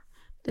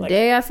 The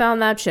day I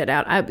found that shit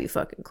out, I'd be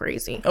fucking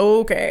crazy.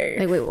 Okay.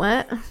 Like, wait,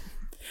 what?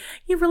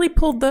 You really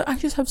pulled I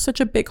just have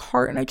such a big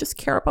heart and I just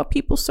care about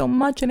people so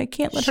much and I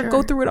can't let her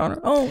go through it on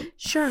her own.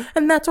 Sure.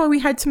 And that's why we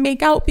had to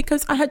make out,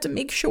 because I had to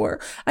make sure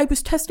I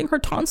was testing her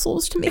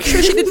tonsils to make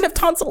sure she didn't have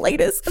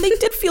tonsillitis. And they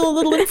did feel a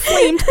little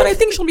inflamed, but I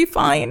think she'll be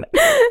fine.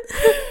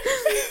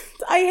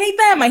 I hate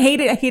them. I hate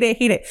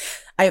it.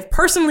 I have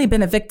personally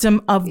been a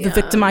victim of the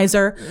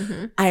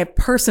victimizer. I have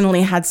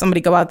personally had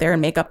somebody go out there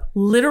and make up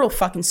literal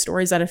fucking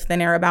stories out of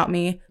thin air about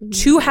me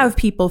to have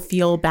people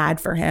feel bad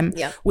for him,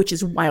 which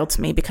is wild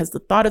to me, because the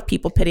thought of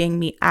people pitying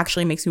me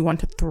actually makes me want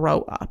to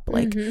throw up.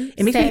 Like,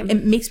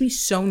 it makes me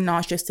so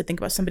nauseous to think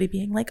about somebody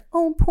being like,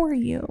 oh, poor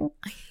you.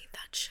 I hate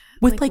that shit.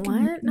 With like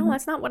what? No,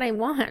 that's not what I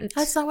want.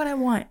 That's not what I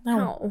want.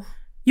 No.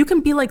 You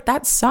can be like,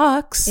 that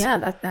sucks.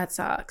 Yeah, that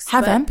sucks.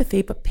 Have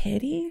empathy, but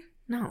pity?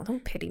 No,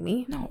 don't pity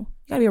me. No.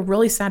 You gotta be a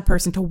really sad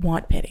person to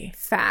want pity.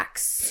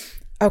 Facts.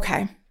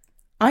 Okay.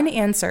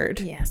 Unanswered.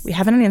 Yes. We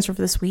have an unanswered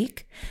for this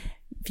week.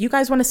 If you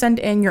guys want to send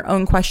in your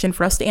own question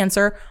for us to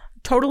answer,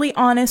 totally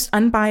honest,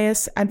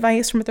 unbiased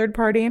advice from a third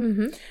party,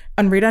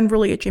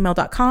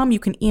 unreadunruly@gmail.com. You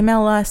can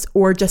email us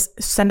or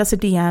just send us a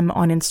DM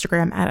on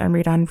Instagram at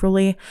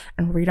unreadunruly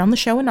and read on the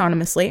show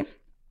anonymously.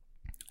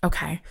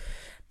 Okay.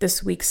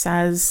 This week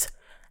says,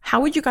 how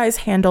would you guys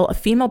handle a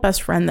female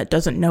best friend that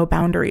doesn't know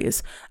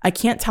boundaries? I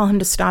can't tell him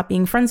to stop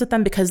being friends with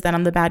them because then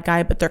I'm the bad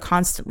guy, but they're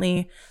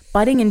constantly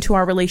butting into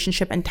our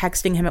relationship and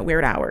texting him at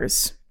weird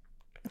hours.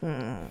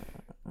 I'm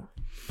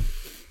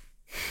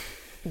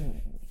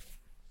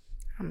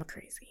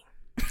crazy.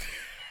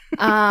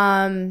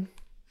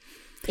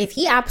 If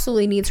he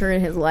absolutely needs her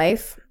in his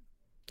life,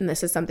 and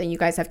this is something you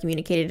guys have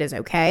communicated is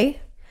okay,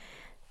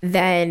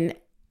 then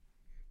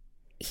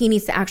he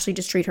needs to actually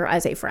just treat her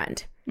as a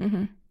friend.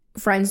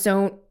 Friends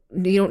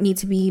you don't need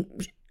to be,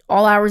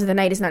 all hours of the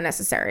night is not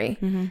necessary.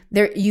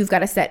 You've got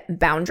to set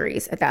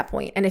boundaries at that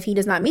point. And if he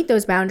does not meet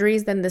those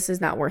boundaries, then this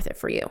is not worth it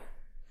for you.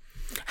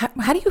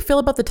 How do you feel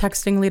about the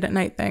texting late at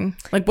night thing?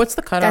 Like, what's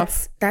the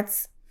cutoff?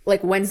 That's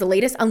like, when's the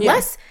latest?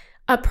 Unless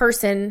a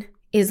person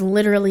is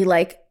literally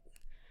like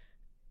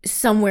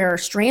somewhere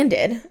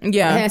stranded.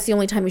 Yeah. And that's the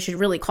only time you should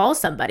really call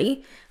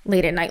somebody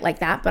late at night like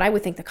that. But I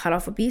would think the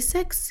cutoff would be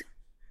 6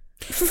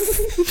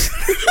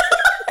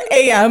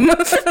 a.m.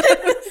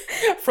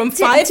 From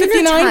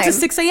 5:59 to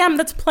 6 a.m.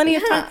 That's plenty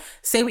of time.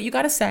 Say what you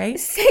gotta say.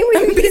 Say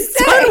what you gotta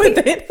say. Done with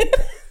it.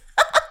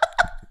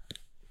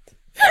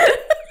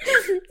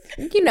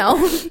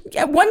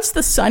 Yeah, once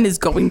the sun is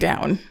going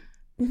down.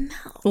 No.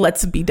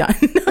 Let's be done.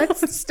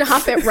 Let's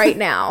stop it right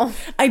now.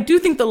 I do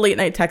think the late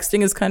night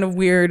texting is kind of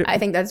weird. I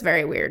think that's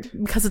very weird.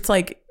 Because it's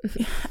like,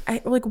 I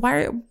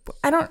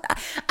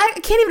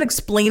can't even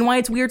explain why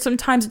it's weird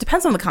sometimes. It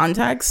depends on the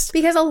context.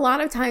 Because a lot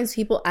of times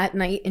people at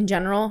night in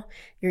general,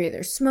 you're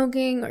either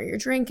smoking or you're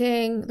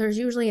drinking. There's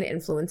usually an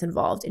influence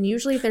involved. And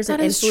usually if there's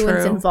an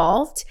influence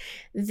involved,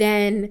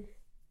 then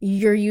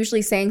you're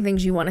usually saying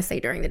things you want to say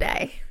during the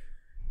day.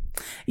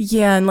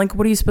 Yeah, and like,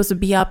 what are you supposed to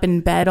be up in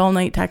bed all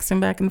night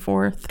texting back and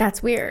forth?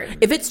 That's weird.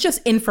 If it's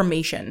just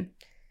information,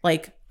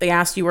 like they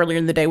asked you earlier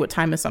in the day what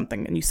time is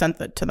something and you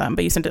sent it to them,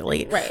 but you sent it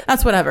late. Right.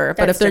 That's whatever.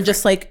 But if they're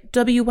just like,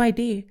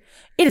 WYD,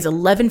 it is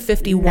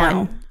 11:51.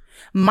 No.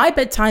 My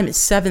bedtime is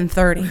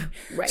 7:30.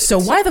 Right. So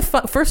why the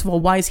fuck? First of all,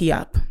 why is he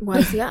up? Why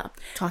is he up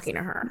talking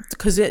to her?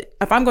 Because if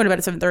I'm going to bed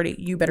at 7:30,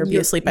 you better be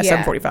asleep by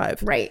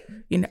 7:45. Right.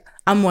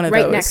 I'm one of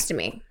those. Right next to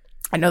me.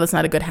 I know that's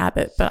not a good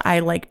habit, but I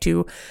like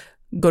to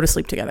go to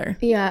sleep together.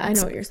 Yeah, I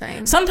know what you're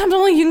saying. Sometimes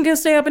only you can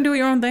stay up and do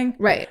your own thing.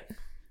 Right.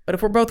 But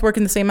if we're both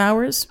working the same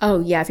hours, oh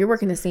yeah, if you're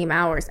working the same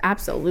hours,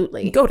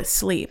 absolutely go to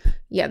sleep.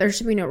 Yeah, there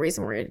should be no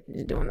reason we're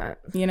doing that,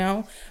 you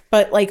know.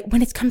 But like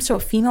when it comes to a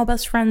female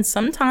best friend,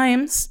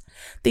 sometimes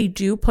they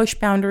do push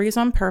boundaries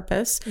on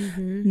purpose.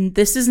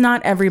 This is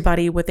not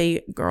everybody with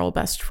a girl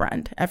best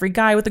friend. Every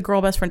guy with a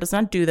girl best friend does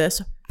not do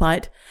this,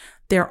 but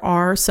there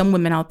are some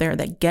women out there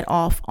that get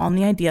off on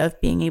the idea of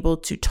being able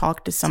to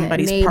talk to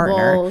somebody's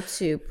partner,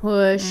 to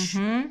push.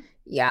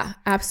 Yeah,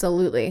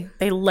 absolutely.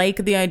 They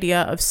like the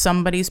idea of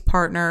somebody's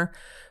partner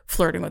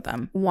flirting with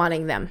them,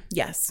 wanting them.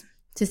 Yes.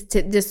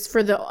 Just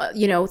for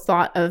the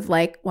thought of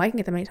like, well, I can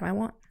get them anytime I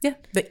want. Yeah,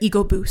 the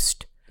ego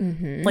boost.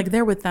 Like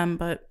they're with them,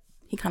 but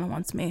he kind of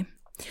wants me.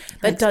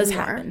 That does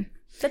happen.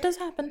 That does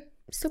happen.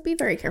 So be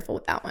very careful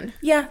with that one.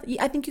 Yeah,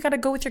 I think you got to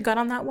go with your gut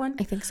on that one.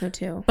 I think so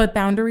too. But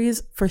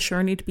boundaries for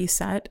sure need to be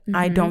set.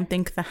 I don't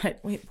think that.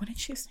 Wait, what did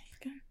she say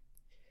again?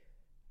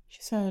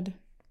 She said,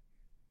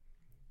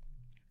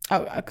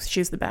 oh,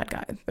 she's the bad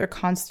guy. They're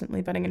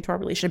constantly betting into our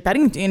relationship,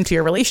 betting into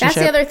your relationship.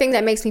 That's the other thing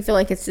that makes me feel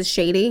like it's just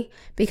shady,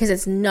 because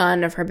it's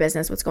none of her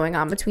business what's going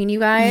on between you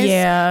guys.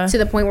 Yeah. To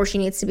the point where she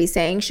needs to be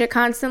saying shit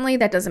constantly.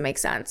 That doesn't make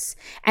sense.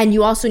 And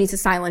you also need to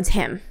silence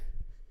him.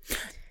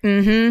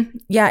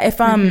 Yeah.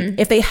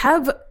 If they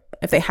have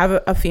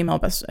a female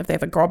if they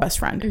have a girl best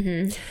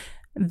friend,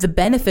 the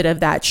benefit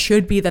of that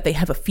should be that they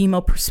have a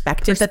female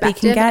perspective that they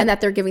can get, and that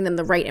they're giving them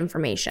the right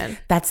information.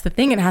 That's the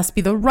thing. It has to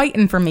be the right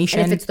information.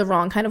 And if it's the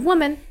wrong kind of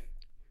woman.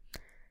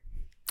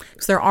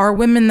 Because there are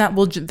women that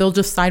they'll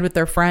just side with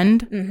their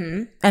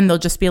friend, and they'll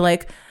just be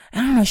like, I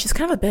don't know, she's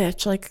kind of a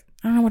bitch. Like,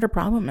 I don't know what her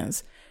problem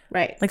is.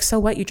 Right. Like, so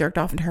what? You jerked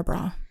off into her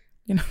bra,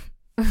 you know?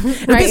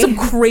 It'll be some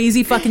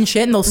crazy fucking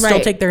shit, and they'll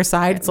still take their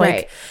side. It's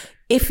like,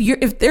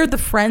 if they're the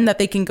friend that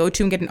they can go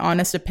to and get an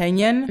honest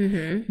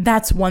opinion,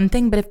 that's one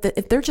thing. But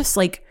if they're just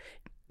like,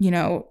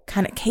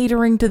 kind of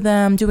catering to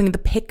them, doing the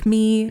pick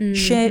me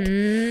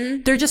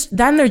shit, they're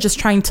just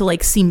trying to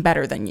like seem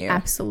better than you.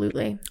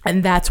 Absolutely.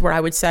 And that's where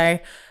I would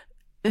say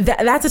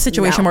that's a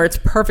situation where it's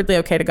perfectly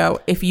okay to go.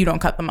 If you don't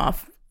cut them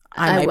off,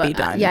 I might be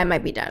done. Yeah, I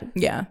might be done.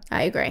 Yeah,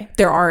 I agree.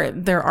 There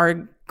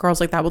are girls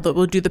like that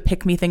will do the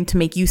pick me thing to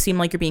make you seem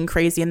like you're being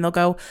crazy, and they'll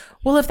go,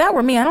 well, if that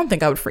were me, I don't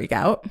think I would freak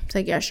out. It's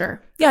like, yeah,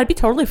 sure. Yeah, I'd be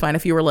totally fine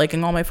if you were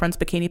liking all my friends'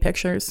 bikini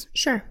pictures.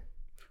 Sure.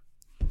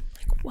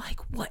 Like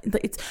what?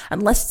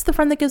 Unless it's the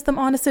friend that gives them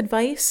honest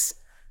advice,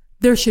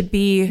 there should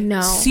be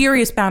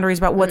serious boundaries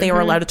about what they are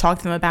allowed to talk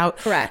to them about.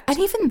 Correct. And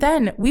even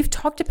then, we've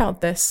talked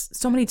about this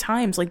so many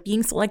times, like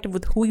being selective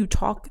with who you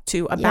talk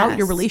to about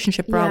your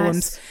relationship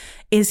problems.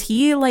 Is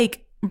he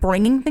like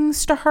bringing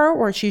things to her,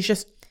 or she's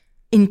just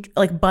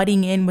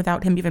butting in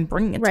without him even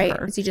bringing it to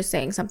her? Is he just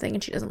saying something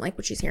and she doesn't like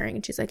what she's hearing,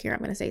 and she's like, here, I'm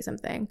going to say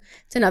something?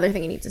 It's another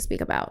thing he needs to speak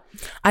about.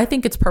 I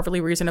think it's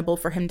perfectly reasonable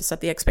for him to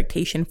set the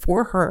expectation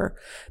for her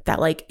that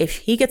like if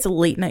he gets a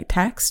late night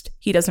text,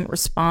 he doesn't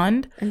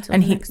respond until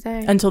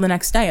the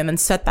next day, and then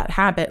set that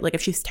habit. Like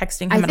if she's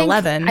texting him at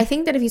 11. I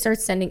think that if he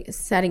starts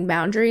setting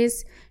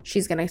boundaries,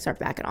 she's going to start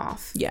backing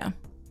off. Yeah.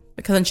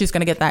 Because then she's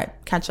going to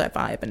catch that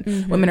vibe.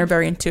 And women are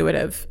very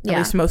intuitive, at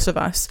least most of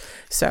us.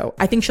 So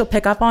I think she'll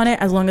pick up on it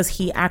as long as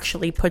he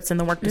actually puts in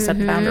the work to set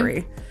the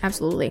boundary.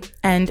 Absolutely.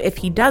 And if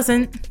he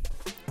doesn't,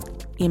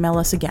 email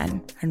us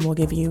again and we'll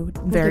give you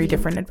very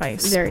different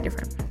advice. Very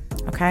different.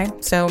 Okay?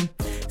 So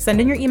send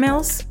in your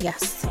emails.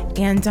 Yes.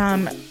 And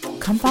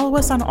come follow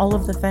us on all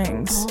of the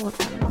things. All of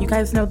them. You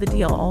guys know the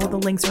deal. All of the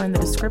links are in the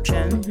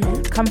description.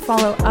 Come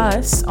follow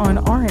us on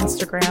our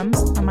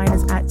Instagrams. Mine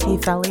is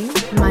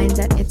 @Tayfelli. Mine's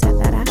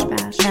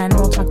 @It's@ThatAshBash. And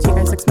we'll talk to you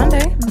guys next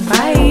Monday.